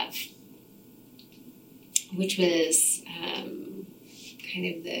unconditional love, which was kind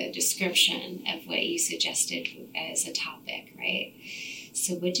of the description of what you suggested as a topic, right?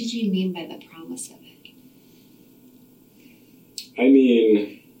 So what did you mean by the promise of it? I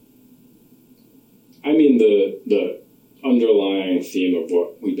mean the underlying theme of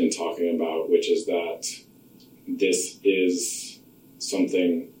what we've been talking about, which is that this is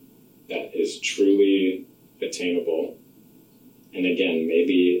something that is truly attainable. And again,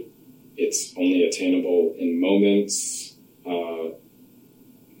 maybe it's only attainable in moments,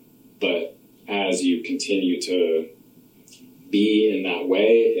 but as you continue to be in that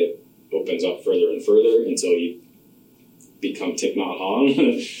way, it opens up further and further until you become Thich Nhat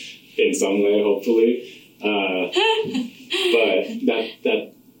Hanh in some way, hopefully. But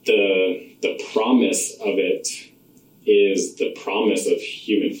that the promise of it is the promise of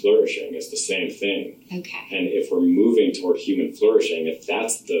human flourishing. Is the same thing. Okay. And if we're moving toward human flourishing, if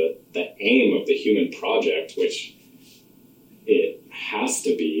that's the aim of the human project, which it has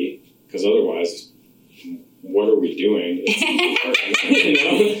to be, because otherwise, what are we doing?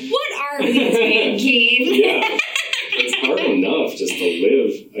 What are we doing, Keith? Yeah. It's hard enough just to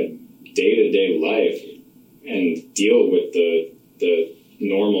live a day-to-day life and deal with the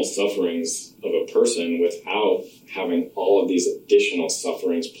normal sufferings of a person without having all of these additional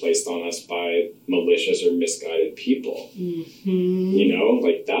sufferings placed on us by malicious or misguided people.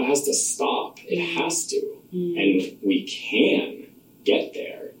 Mm-hmm. That has to stop. It has to. And we can get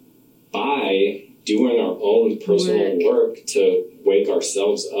there by doing our own personal work to wake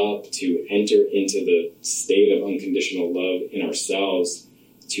ourselves up, to enter into the state of unconditional love in ourselves,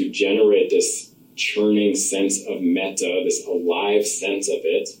 to generate this churning sense of metta, this alive sense of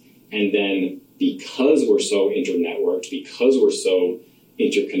it. And then because we're so internetworked, because we're so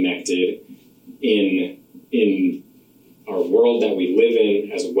interconnected in our world that we live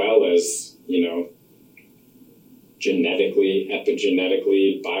in, as well as, genetically,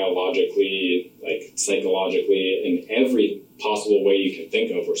 epigenetically, biologically, psychologically, in every possible way you can think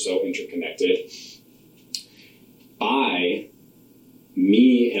of, we're so interconnected. By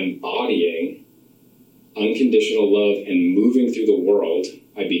me embodying unconditional love and moving through the world,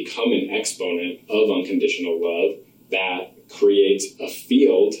 I become an exponent of unconditional love that creates a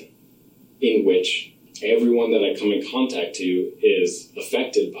field in which everyone that I come in contact to is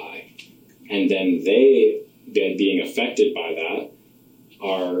affected by. And then they, then being affected by that,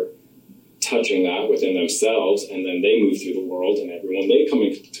 are touching that within themselves, and then they move through the world and everyone they come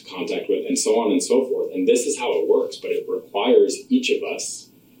into contact with, and so on and so forth. And this is how it works, but it requires each of us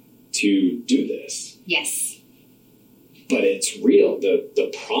to do this. Yes. But it's real.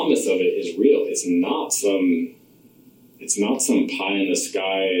 The promise of it is real. It's not some pie in the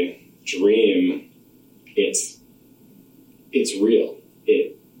sky dream. It's real.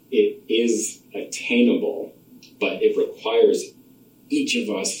 It is attainable, but it requires each of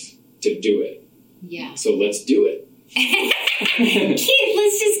us to do it. Yeah. So let's do it. Keith,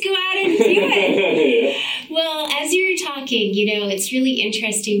 let's just go out and do it. Yeah. Well, as you were talking, it's really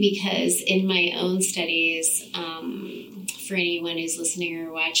interesting because in my own studies, for anyone who's listening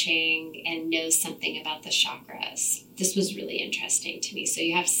or watching and knows something about the chakras, this was really interesting to me. So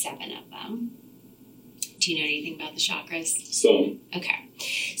you have 7 of them. Do you know anything about the chakras? Some. Okay.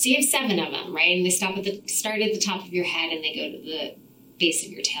 So you have 7 of them, right? And they start at the top of your head and they go to the base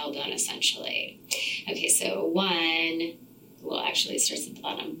of your tailbone, essentially. Okay, so 1, well, actually it starts at the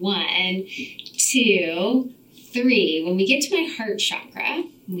bottom. 1, 2, 3. When we get to my heart chakra,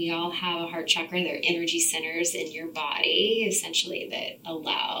 we all have a heart chakra. They're energy centers in your body, essentially, that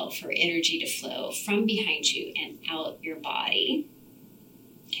allow for energy to flow from behind you and out your body.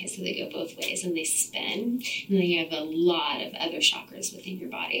 Okay, so they go both ways and they spin. And then you have a lot of other chakras within your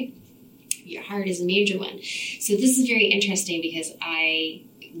body. Your heart is a major one. So this is very interesting because I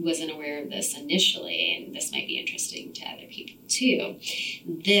wasn't aware of this initially, and this might be interesting to other people too.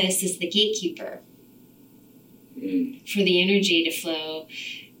 This is the gatekeeper for the energy to flow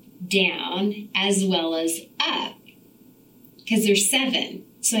down as well as up, because there's 7.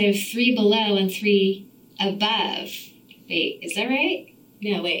 So I have 3 below and 3 above. Wait, is that right?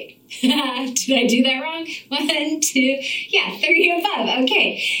 No, wait. Did I do that wrong? 1, 2, yeah, 3 above.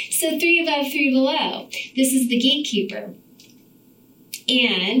 Okay, so 3 above, 3 below. This is the gatekeeper.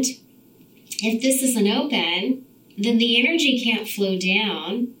 And if this isn't open, then the energy can't flow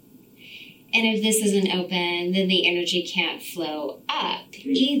down. And if this isn't open, then the energy can't flow up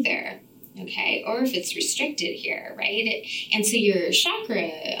either. Okay, or if it's restricted here, right? And so your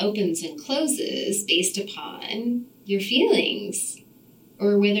chakra opens and closes based upon your feelings,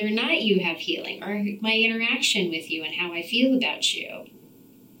 or whether or not you have healing, or my interaction with you and how I feel about you,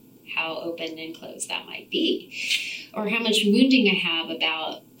 how open and closed that might be, or how much wounding I have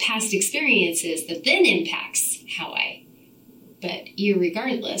about past experiences that then impacts how I. But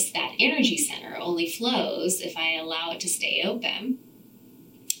irregardless, that energy center only flows if I allow it to stay open.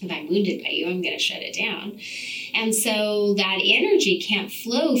 If I'm wounded by you, I'm going to shut it down. And so that energy can't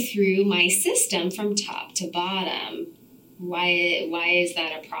flow through my system from top to bottom. Why is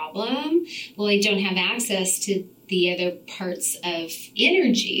that a problem? Well, I don't have access to the other parts of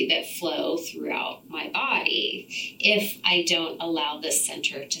energy that flow throughout my body if I don't allow this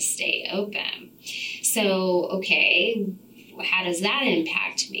center to stay open. So, okay, how does that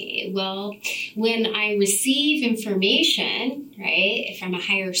impact me? Well, when I receive information, right, from a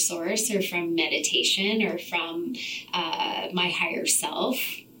higher source or from meditation or from my higher self,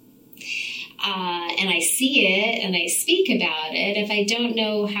 and I see it and I speak about it, if I don't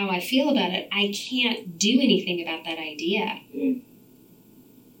know how I feel about it, I can't do anything about that idea.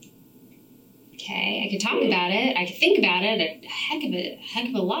 Okay, I could talk about it, I could think about it a heck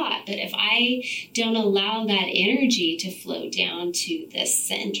of a lot, but if I don't allow that energy to flow down to this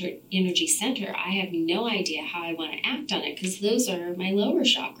energy center, I have no idea how I want to act on it, because those are my lower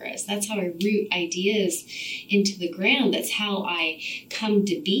chakras. That's how I root ideas into the ground. That's how I come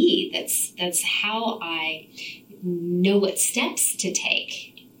to be. That's how I know what steps to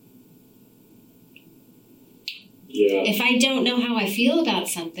take. Yeah. If I don't know how I feel about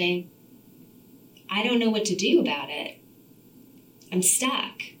something, I don't know what to do about it. I'm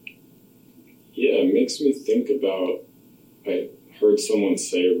stuck. Yeah, it makes me think about, I heard someone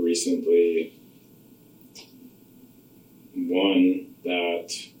say recently, one,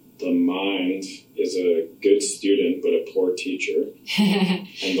 that the mind is a good student but a poor teacher.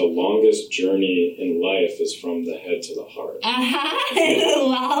 And the longest journey in life is from the head to the heart.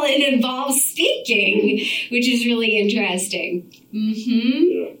 Well, it involves speaking, which is really interesting.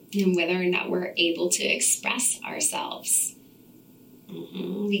 Yeah. And whether or not we're able to express ourselves.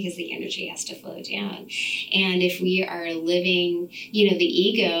 Because the energy has to flow down. And if we are living, the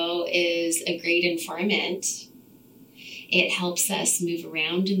ego is a great informant. It helps us move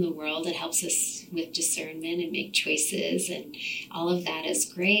around in the world. It helps us with discernment and make choices, and all of that is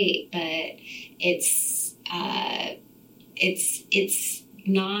great. But it's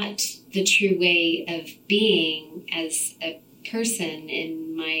not the true way of being as a person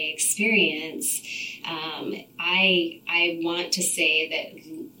in my experience. I want to say that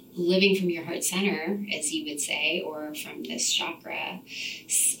living from your heart center, as you would say, or from this chakra,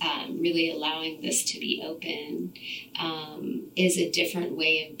 really allowing this to be open, is a different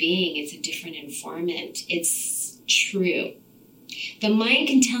way of being. It's a different informant. It's true. The mind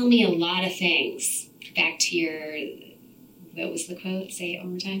can tell me a lot of things. Back to your, what was the quote? Say it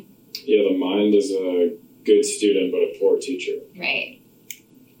one more time. Yeah, the mind is a good student, but a poor teacher. Right.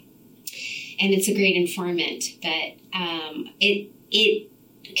 And it's a great informant, but it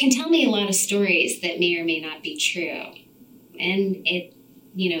can tell me a lot of stories that may or may not be true. And it,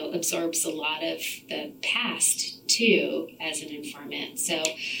 absorbs a lot of the past, too, as an informant. So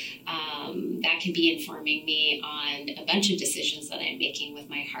that could be informing me on a bunch of decisions that I'm making with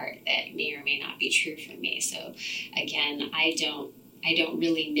my heart that may or may not be true for me. So, again, I don't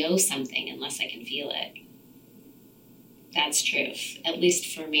really know something unless I can feel it. That's truth, at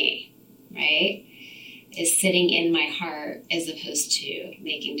least for me, right? Is sitting in my heart as opposed to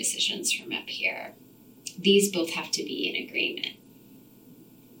making decisions from up here. These both have to be in agreement.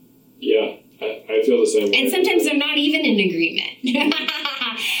 Yeah, I feel the same way. And sometimes they're not even in agreement.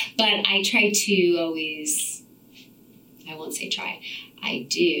 But I try to always, I won't say try, I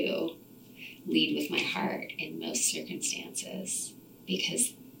do lead with my heart in most circumstances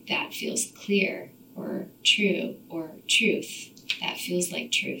because that feels clear or true or truth. That feels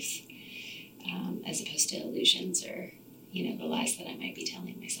like truth, as opposed to illusions or, the lies that I might be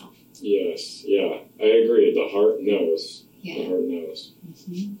telling myself. Yes, yeah, I agree. The heart knows. Yeah. The heart knows.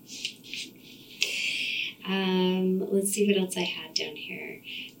 Mm-hmm. Let's see what else I had down here.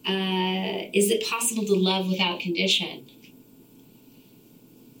 Is it possible to love without condition?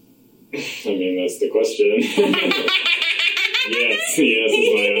 I mean, that's the question. Yes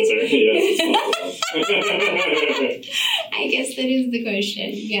is my answer. Yes, it's possible. I guess that is the question.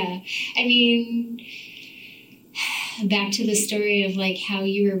 Yeah. I mean, back to the story of like how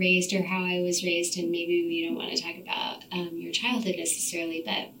you were raised or how I was raised, and maybe we don't want to talk about your childhood necessarily,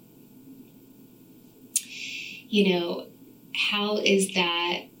 but how is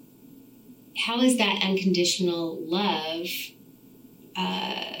that unconditional love?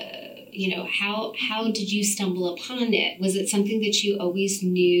 How did you stumble upon it? Was it something that you always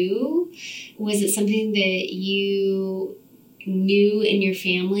knew? Was it something that you knew in your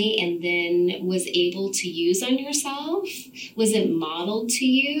family and then was able to use on yourself? Was it modeled to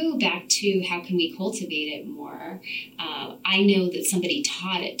you? Back to how can we cultivate it more? I know that somebody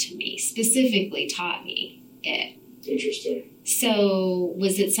taught it to me, specifically taught me it. Interesting. So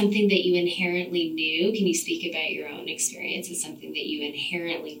was it something that you inherently knew? Can you speak about your own experience? Is something that you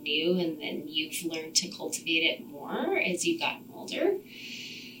inherently knew and then you've learned to cultivate it more as you've gotten older?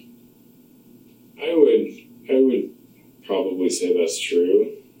 I would probably say that's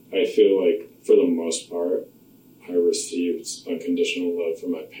true. I feel like for the most part, I received unconditional love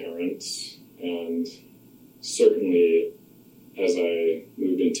from my parents, and certainly as I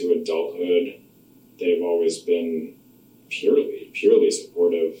moved into adulthood, they've always been purely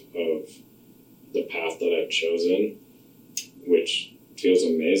supportive of the path that I've chosen, which feels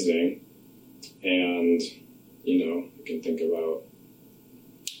amazing. And, I can think about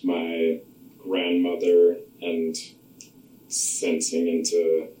my grandmother and sensing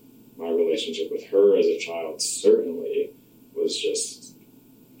into my relationship with her as a child certainly was just,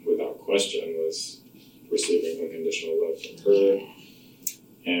 without question, was receiving unconditional love from her.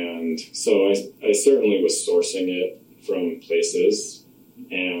 And so I certainly was sourcing it from places,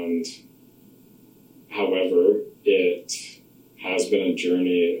 and however, it has been a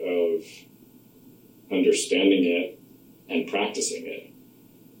journey of understanding it and practicing it.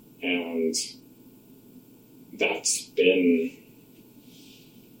 And that's been,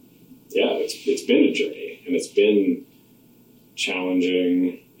 it's been a journey, and it's been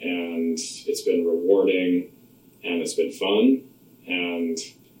challenging, and it's been rewarding, and it's been fun, and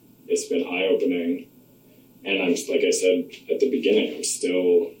it's been eye-opening. And I'm, like I said at the beginning, I'm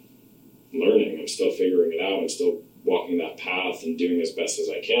still learning. I'm still figuring it out. I'm still walking that path and doing as best as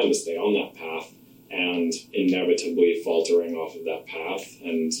I can to stay on that path, and inevitably faltering off of that path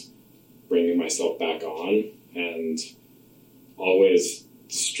and bringing myself back on, and always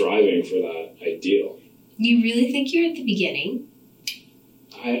striving for that ideal. You really think you're at the beginning?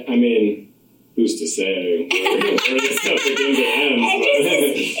 I mean, who's to say where this stuff begins and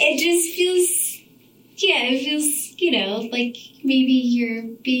ends? It just feels... Yeah, it feels, like maybe you're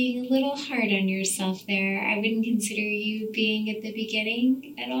being a little hard on yourself there. I wouldn't consider you being at the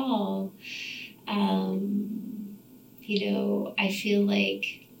beginning at all. I feel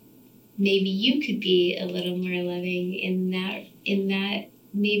like maybe you could be a little more loving in that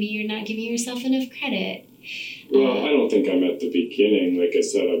maybe you're not giving yourself enough credit. Well, I don't think I'm at the beginning. Like I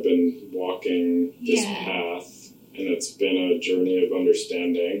said, I've been walking this path, and it's been a journey of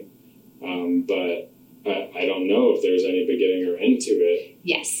understanding. But I don't know if there's any beginning or end to it.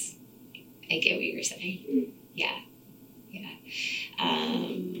 Yes, I get what you're saying. Mm. Yeah.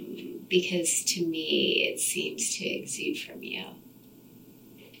 Because to me, it seems to exude from you.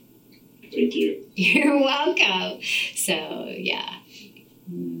 Thank you. You're welcome. So, yeah.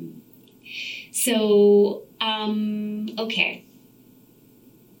 So, okay.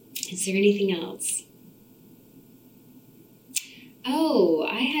 Is there anything else? Oh,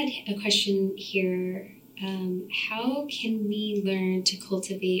 I had a question here. How can we learn to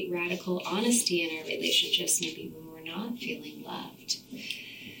cultivate radical honesty in our relationships, maybe when we're not feeling loved?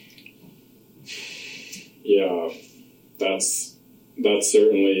 Yeah, that's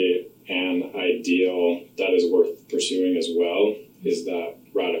certainly an ideal that is worth pursuing as well, is that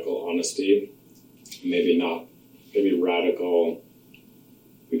radical honesty. Maybe radical,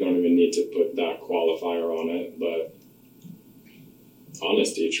 we don't even need to put that qualifier on it, but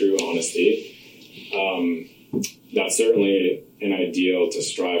honesty, true honesty. That's certainly an ideal to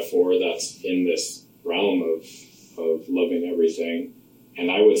strive for that's in this realm of loving everything. And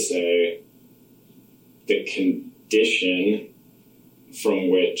I would say the condition from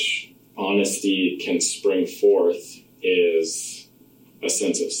which honesty can spring forth is a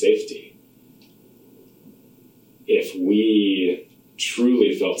sense of safety. If we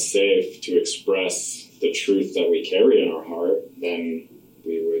truly felt safe to express the truth that we carry in our heart, then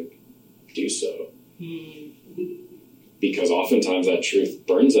we would do so. Because oftentimes that truth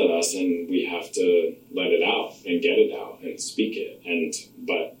burns at us and we have to let it out and get it out and speak it.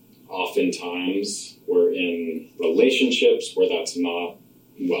 But oftentimes we're in relationships where that's not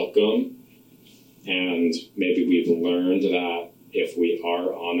welcome. And maybe we've learned that if we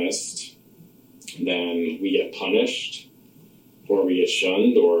are honest, then we get punished or we get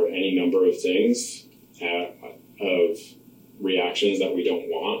shunned or any number of things of reactions that we don't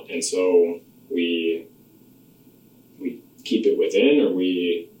want. And so we keep it within, or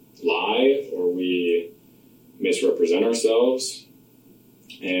we lie, or we misrepresent ourselves,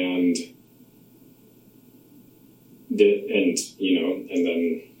 and then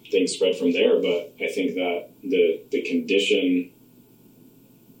things spread from there. But I think that the condition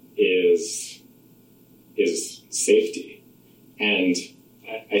is safety, and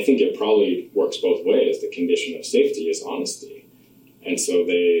I think it probably works both ways. The condition of safety is honesty, and so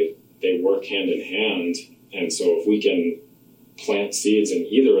they work hand in hand. And so if we can plant seeds in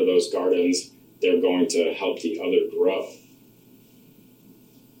either of those gardens, they're going to help the other grow.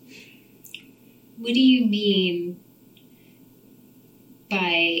 What do you mean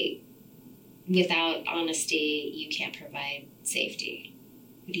by without honesty, you can't provide safety?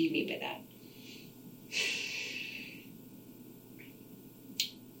 What do you mean by that?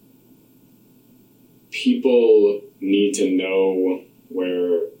 People need to know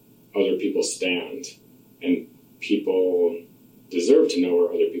where other people stand, and people deserve to know where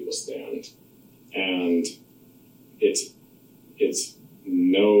other people stand. And it's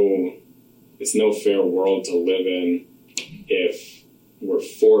no fair world to live in if we're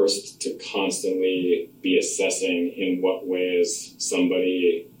forced to constantly be assessing in what ways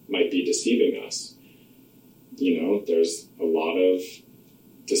somebody might be deceiving us. There's a lot of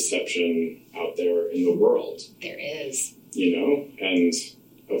deception out there in the world. There is. And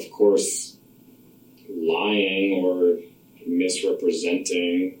of course, lying or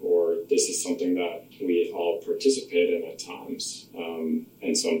misrepresenting, or this is something that we all participate in at times.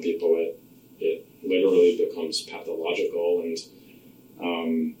 And some people, it literally becomes pathological, and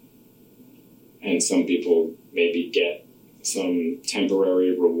some people maybe get some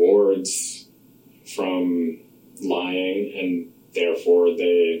temporary rewards from lying, and therefore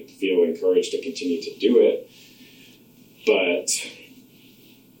they feel encouraged to continue to do it. But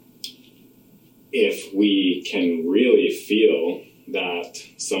if we can really feel that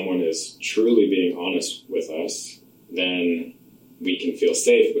someone is truly being honest with us, then we can feel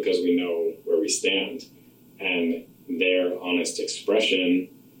safe because we know where we stand. And their honest expression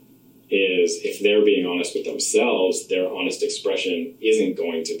is, if they're being honest with themselves, their honest expression isn't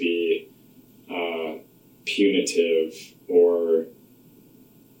going to be punitive or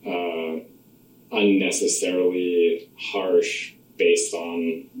unnecessarily harsh based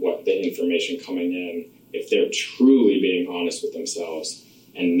on what the information coming in. If they're truly being honest with themselves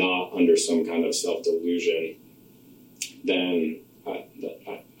and not under some kind of self-delusion, then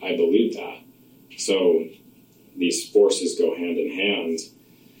I believe that. So these forces go hand in hand.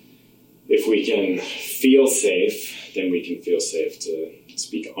 If we can feel safe, then we can feel safe to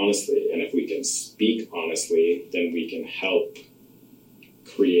speak honestly. And if we can speak honestly, then we can help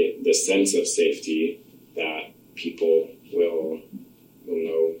create the sense of safety that people will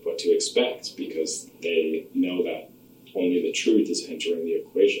know what to expect, because they know that only the truth is entering the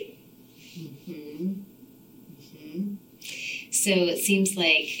equation. Mm-hmm. Mm-hmm. So it seems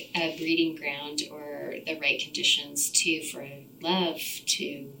like a breeding ground, or the right conditions too, for love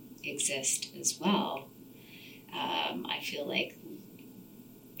to exist as well. I feel like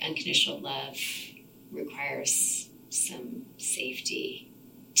unconditional love requires some safety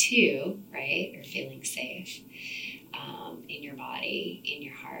too, right? Or feeling safe in your body, in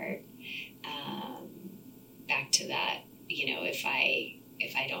your heart. Back to that, if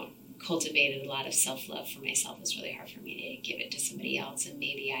I don't cultivate a lot of self-love for myself, it's really hard for me to give it to somebody else, and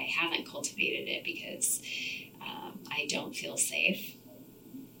maybe I haven't cultivated it because I don't feel safe.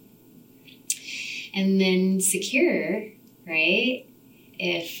 And then secure, right?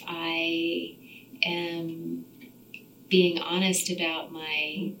 If I am being honest about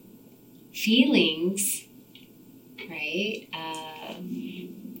my feelings, right?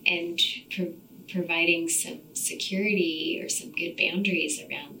 And providing some security or some good boundaries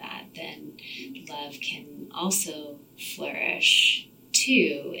around that, then love can also flourish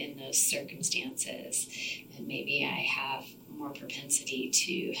too in those circumstances. And maybe I have more propensity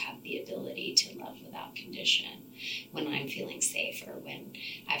to have the ability to love without condition when I'm feeling safe, or when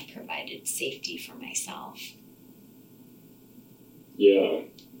I've provided safety for myself. Yeah.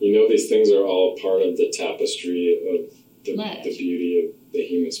 These things are all part of the tapestry of the beauty of the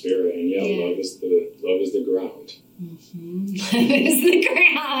human spirit. And love is the ground. Mm-hmm. Love is the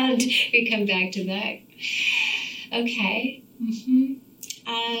ground. We come back to that. Okay. Mm-hmm.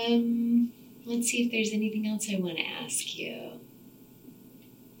 Let's see if there's anything else I want to ask you.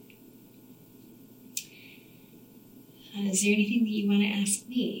 Is there anything that you want to ask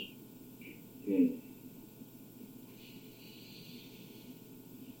me?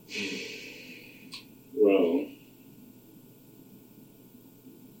 Well,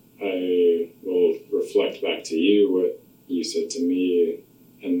 I will reflect back to you what you said to me,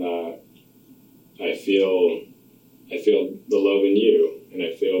 and that I feel the love in you, and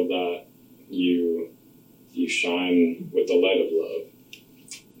I feel that you shine with the light of love,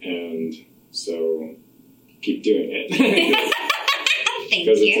 and so keep doing it.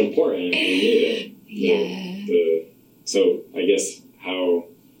 Because it's important. We need it. So I guess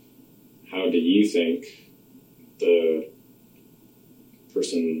how do you think the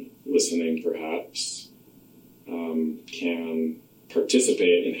person listening perhaps can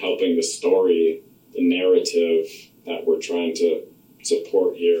participate in helping the story, the narrative that we're trying to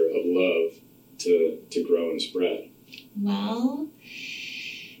support here of love to grow and spread? Well,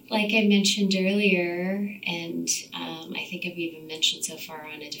 like I mentioned earlier, and I think I've even mentioned so far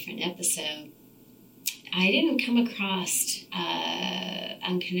on a different episode, I didn't come across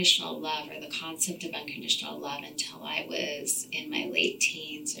unconditional love, or the concept of unconditional love, until I was in my late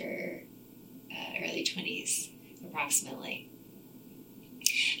teens or early 20s, approximately.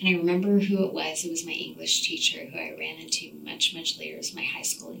 And I remember who it was. It was my English teacher, who I ran into much, much later. It was my high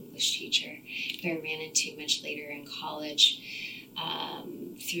school English teacher, who I ran into much later in college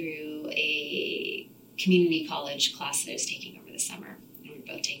through a community college class that I was taking over the summer. And we were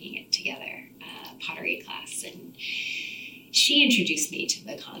both taking it together, pottery class. And she introduced me to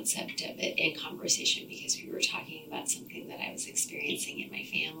the concept of it in conversation, because we were talking about something that I was experiencing in my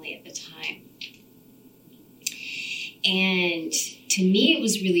family at the time. And to me, it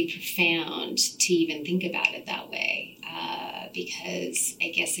was really profound to even think about it that way, because I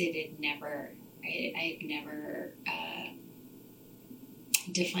guess I had never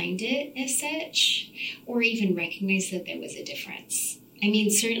defined it as such, or even recognized that there was a difference. I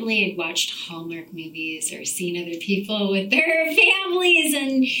mean, certainly I'd watched Hallmark movies or seen other people with their families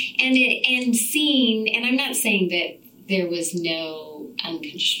and seen, and I'm not saying that there was no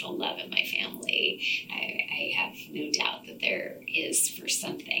unconditional love in my family. I have no doubt that there is for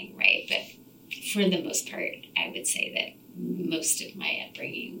something, right? But for the most part, I would say that most of my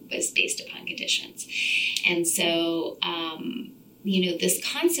upbringing was based upon conditions. And so, this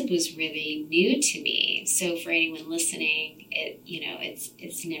concept was really new to me. So for anyone listening,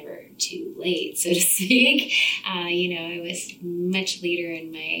 it's never too late, so to speak. I was much later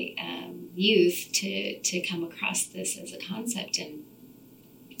in my youth to come across this as a concept. And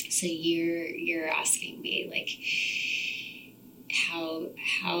so you're asking me, like,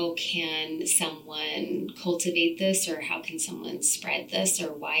 how can someone cultivate this, or how can someone spread this,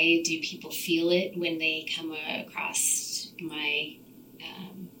 or why do people feel it when they come across my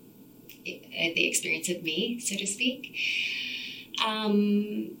the experience of me, so to speak.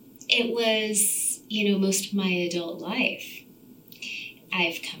 It was, most of my adult life,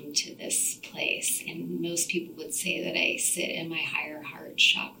 I've come to this place, and most people would say that I sit in my higher heart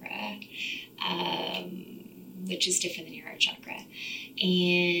chakra, which is different than your heart chakra.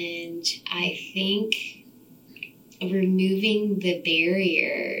 And I think removing the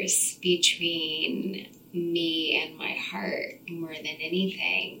barriers between me and my heart more than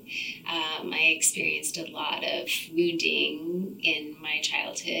anything, I experienced a lot of wounding in my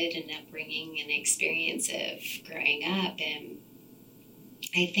childhood and upbringing and experience of growing up. And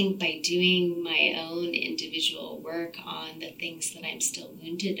I think by doing my own individual work on the things that I'm still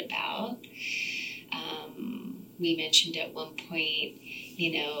wounded about, we mentioned at one point,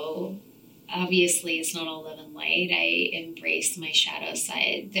 obviously it's not all love and light. I embrace my shadow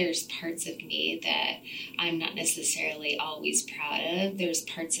side. There's parts of me that I'm not necessarily always proud of. There's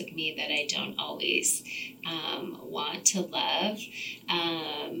parts of me that I don't always want to love.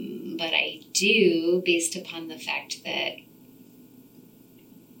 But I do, based upon the fact that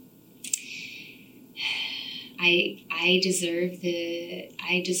I deserve the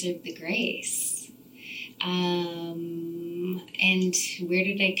grace. And where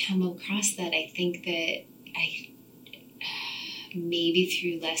did I come across that? I think that maybe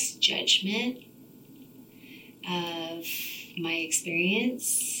through less judgment of my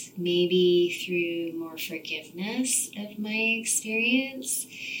experience, maybe through more forgiveness of my experience,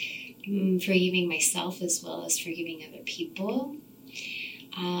 forgiving myself as well as forgiving other people.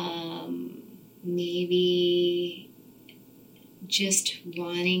 Maybe just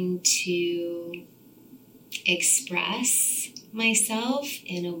wanting to express myself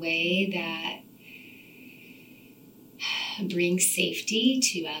in a way that brings safety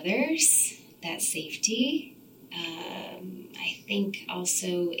to others. That safety, I think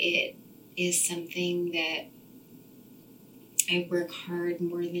also it is something that I work hard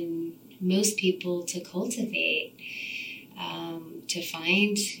more than most people to cultivate, to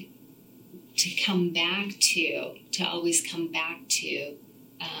find, to always come back to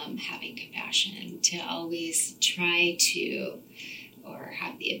having compassion, to always try to, or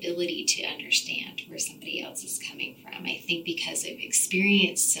have the ability to understand where somebody else is coming from. I think because I've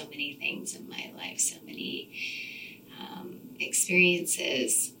experienced so many things in my life, so many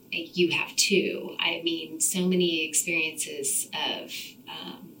experiences, you have too. I mean, so many experiences of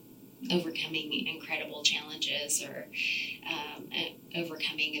overcoming incredible challenges or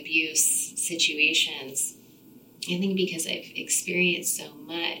overcoming abuse situations. I think because I've experienced so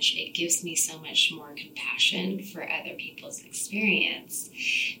much, it gives me so much more compassion for other people's experience.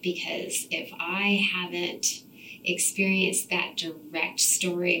 Because if I haven't experienced that direct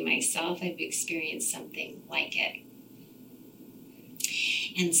story myself, I've experienced something like it.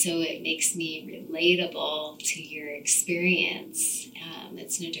 And so it makes me relatable to your experience.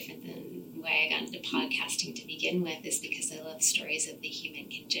 It's no different than why I got into podcasting to begin with, is because I love stories of the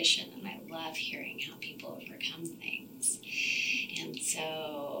human condition, and I love hearing how people overcome things. And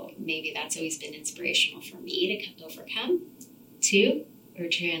so maybe that's always been inspirational for me to overcome too, or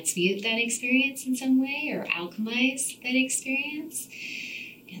transmute that experience in some way, or alchemize that experience.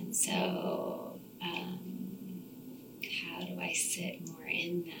 And so how do I sit more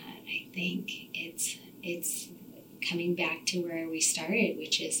in that? I think it's coming back to where we started,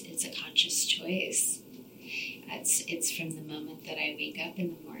 which is it's a conscious choice. It's from the moment that I wake up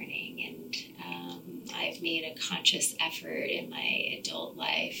in the morning, and I've made a conscious effort in my adult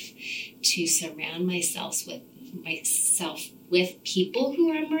life to surround myself with people who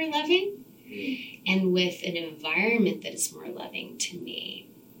are more loving, and with an environment that is more loving to me.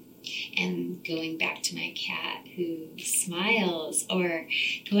 And going back to my cat who smiles, or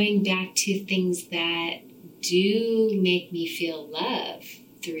going back to things that do make me feel love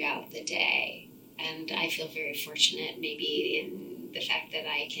throughout the day. And I feel very fortunate maybe in the fact that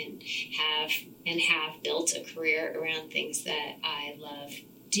I can have built a career around things that I love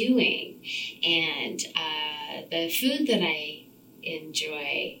doing. And the food that I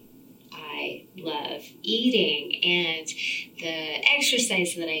enjoy, I love eating. And the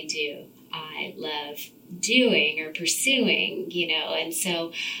exercise that I do, I love doing or pursuing, and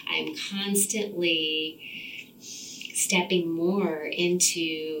so I'm constantly stepping more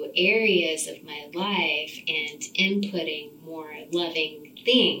into areas of my life and inputting more loving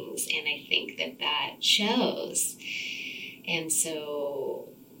things, and I think that shows. And so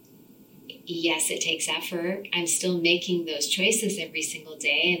yes, it takes effort. I'm still making those choices every single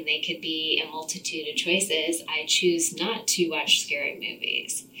day, and they could be a multitude of choices. I choose not to watch scary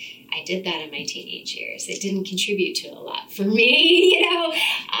movies. I did that in my teenage years. It didn't contribute to a lot for me,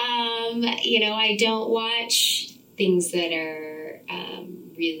 I don't watch things that are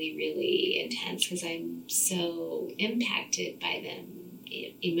really, really intense because I'm so impacted by them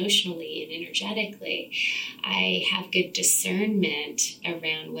emotionally and energetically. I have good discernment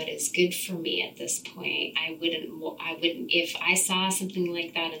around what is good for me at this point. I wouldn't, if I saw something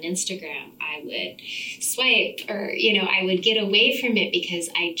like that on Instagram, I would swipe or, I would get away from it because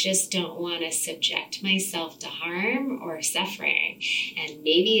I just don't want to subject myself to harm or suffering. And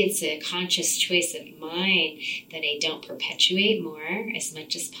maybe it's a conscious choice of mine that I don't perpetuate more as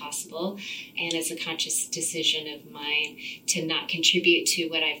much as possible. And it's a conscious decision of mine to not contribute to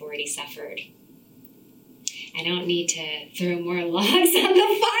what I've already suffered. I don't need to throw more logs on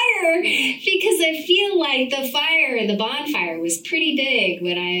the fire because I feel like the bonfire was pretty big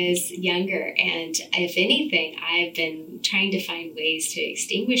when I was younger. And if anything, I've been trying to find ways to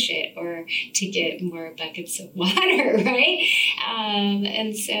extinguish it or to get more buckets of water, right?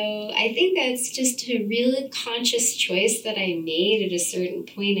 And so I think that's just a really conscious choice that I made at a certain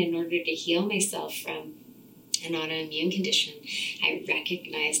point in order to heal myself from an autoimmune condition. I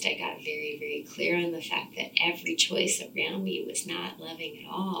recognized, I got very, very clear on the fact that every choice around me was not loving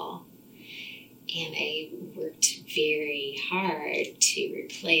at all. And I worked very hard to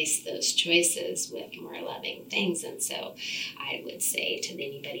replace those choices with more loving things. And so I would say to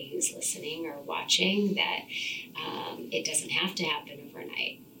anybody who's listening or watching that it doesn't have to happen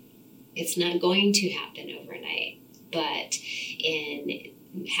overnight. It's not going to happen overnight. But in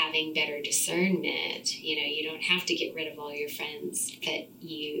having better discernment, you don't have to get rid of all your friends, but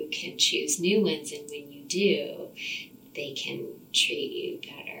you can choose new ones, and when you do, they can treat you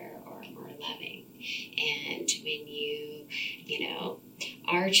better or more loving. And when you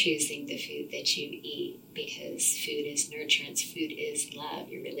are choosing the food that you eat, because food is nurturance, food is love,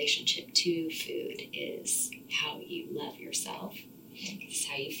 your relationship to food is how you love yourself, it's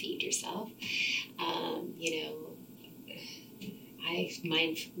how you feed yourself. I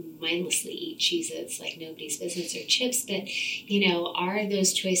mindlessly eat Cheez-Its like nobody's business, or chips, but, are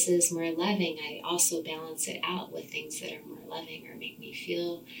those choices more loving? I also balance it out with things that are more loving or make me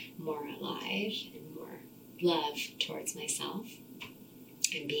feel more alive and more love towards myself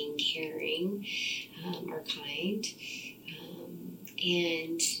and being caring or kind.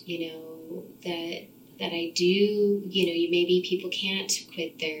 That I do, maybe people can't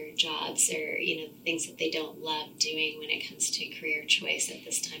quit their jobs or, things that they don't love doing when it comes to career choice at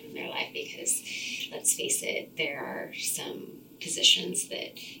this time in their life, because let's face it, there are some positions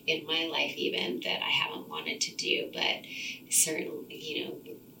that in my life even that I haven't wanted to do, but certainly,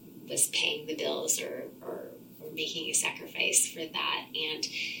 was paying the bills or making a sacrifice for that. And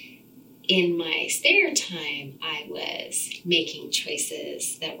in my spare time, I was making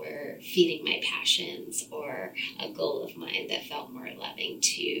choices that were feeding my passions or a goal of mine that felt more loving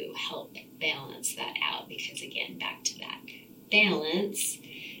to help balance that out. Because again, back to that balance,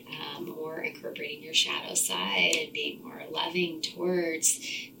 or incorporating your shadow side and being more loving towards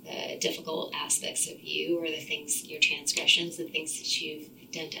the difficult aspects of you or the things, your transgressions, the things that you've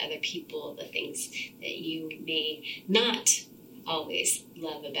done to other people, the things that you may not always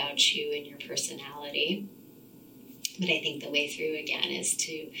love about you and your personality. But I think the way through, again, is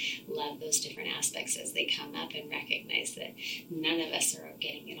to love those different aspects as they come up and recognize that none of us are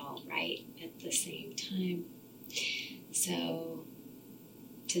getting it all right at the same time. So,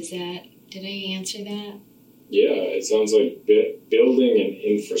 did I answer that? Yeah, it sounds like building an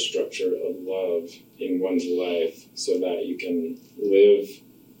infrastructure of love in one's life so that you can live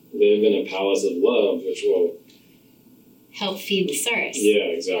in a palace of love, which will help feed the source. Yeah,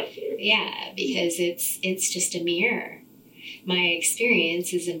 exactly. Yeah, because it's just a mirror. My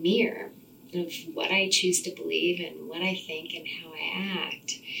experience is a mirror of what I choose to believe and what I think and how I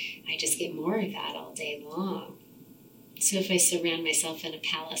act. I just get more of that all day long. So if I surround myself in a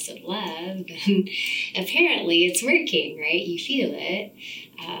palace of love, then apparently it's working, right? You feel it,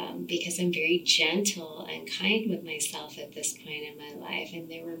 because I'm very gentle and kind with myself at this point in my life.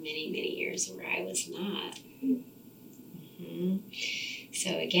 And there were many, many years where I was not. Mm-hmm. So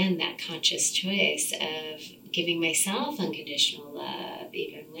again, that conscious choice of giving myself unconditional love,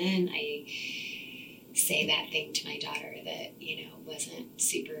 even when I say that thing to my daughter that, wasn't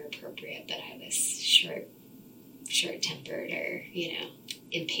super appropriate, but I was short-tempered or,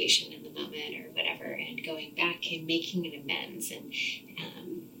 impatient in the moment or whatever, and going back and making an amends and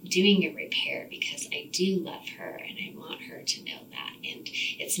doing a repair because I do love her and I want her to know that. And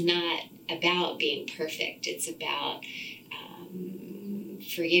it's not about being perfect. It's about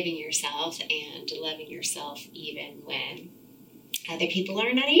forgiving yourself and loving yourself even when other people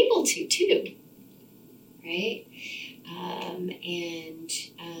are not able to, too. Right? And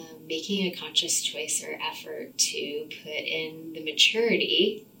making a conscious choice or effort to put in the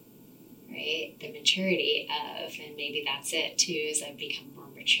maturity, right? The maturity of, and maybe that's it too, as I've become more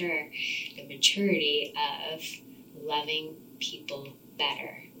mature, the maturity of loving people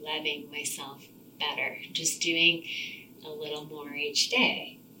better, loving myself better, just doing a little more each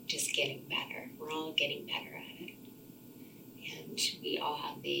day, just getting better. We're all getting better at it. And we all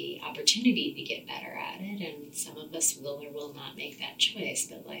have the opportunity to get better at it, and some of us will or will not make that choice,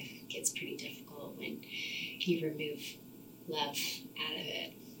 but life gets pretty difficult when you remove love out of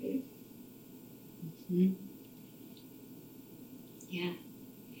it. Mm-hmm. Yeah.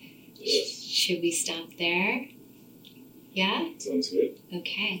 Yes. Should we stop there? Yeah? Sounds good.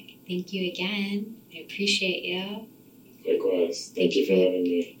 Okay. Thank you again. I appreciate you. Likewise. Thank you for having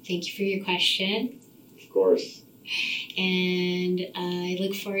me. Thank you for your question. Of course. And I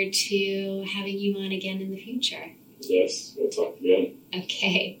look forward to having you on again in the future. Yes, we'll talk again.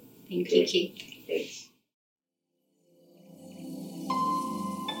 Okay. Thank you, Keith. Thanks.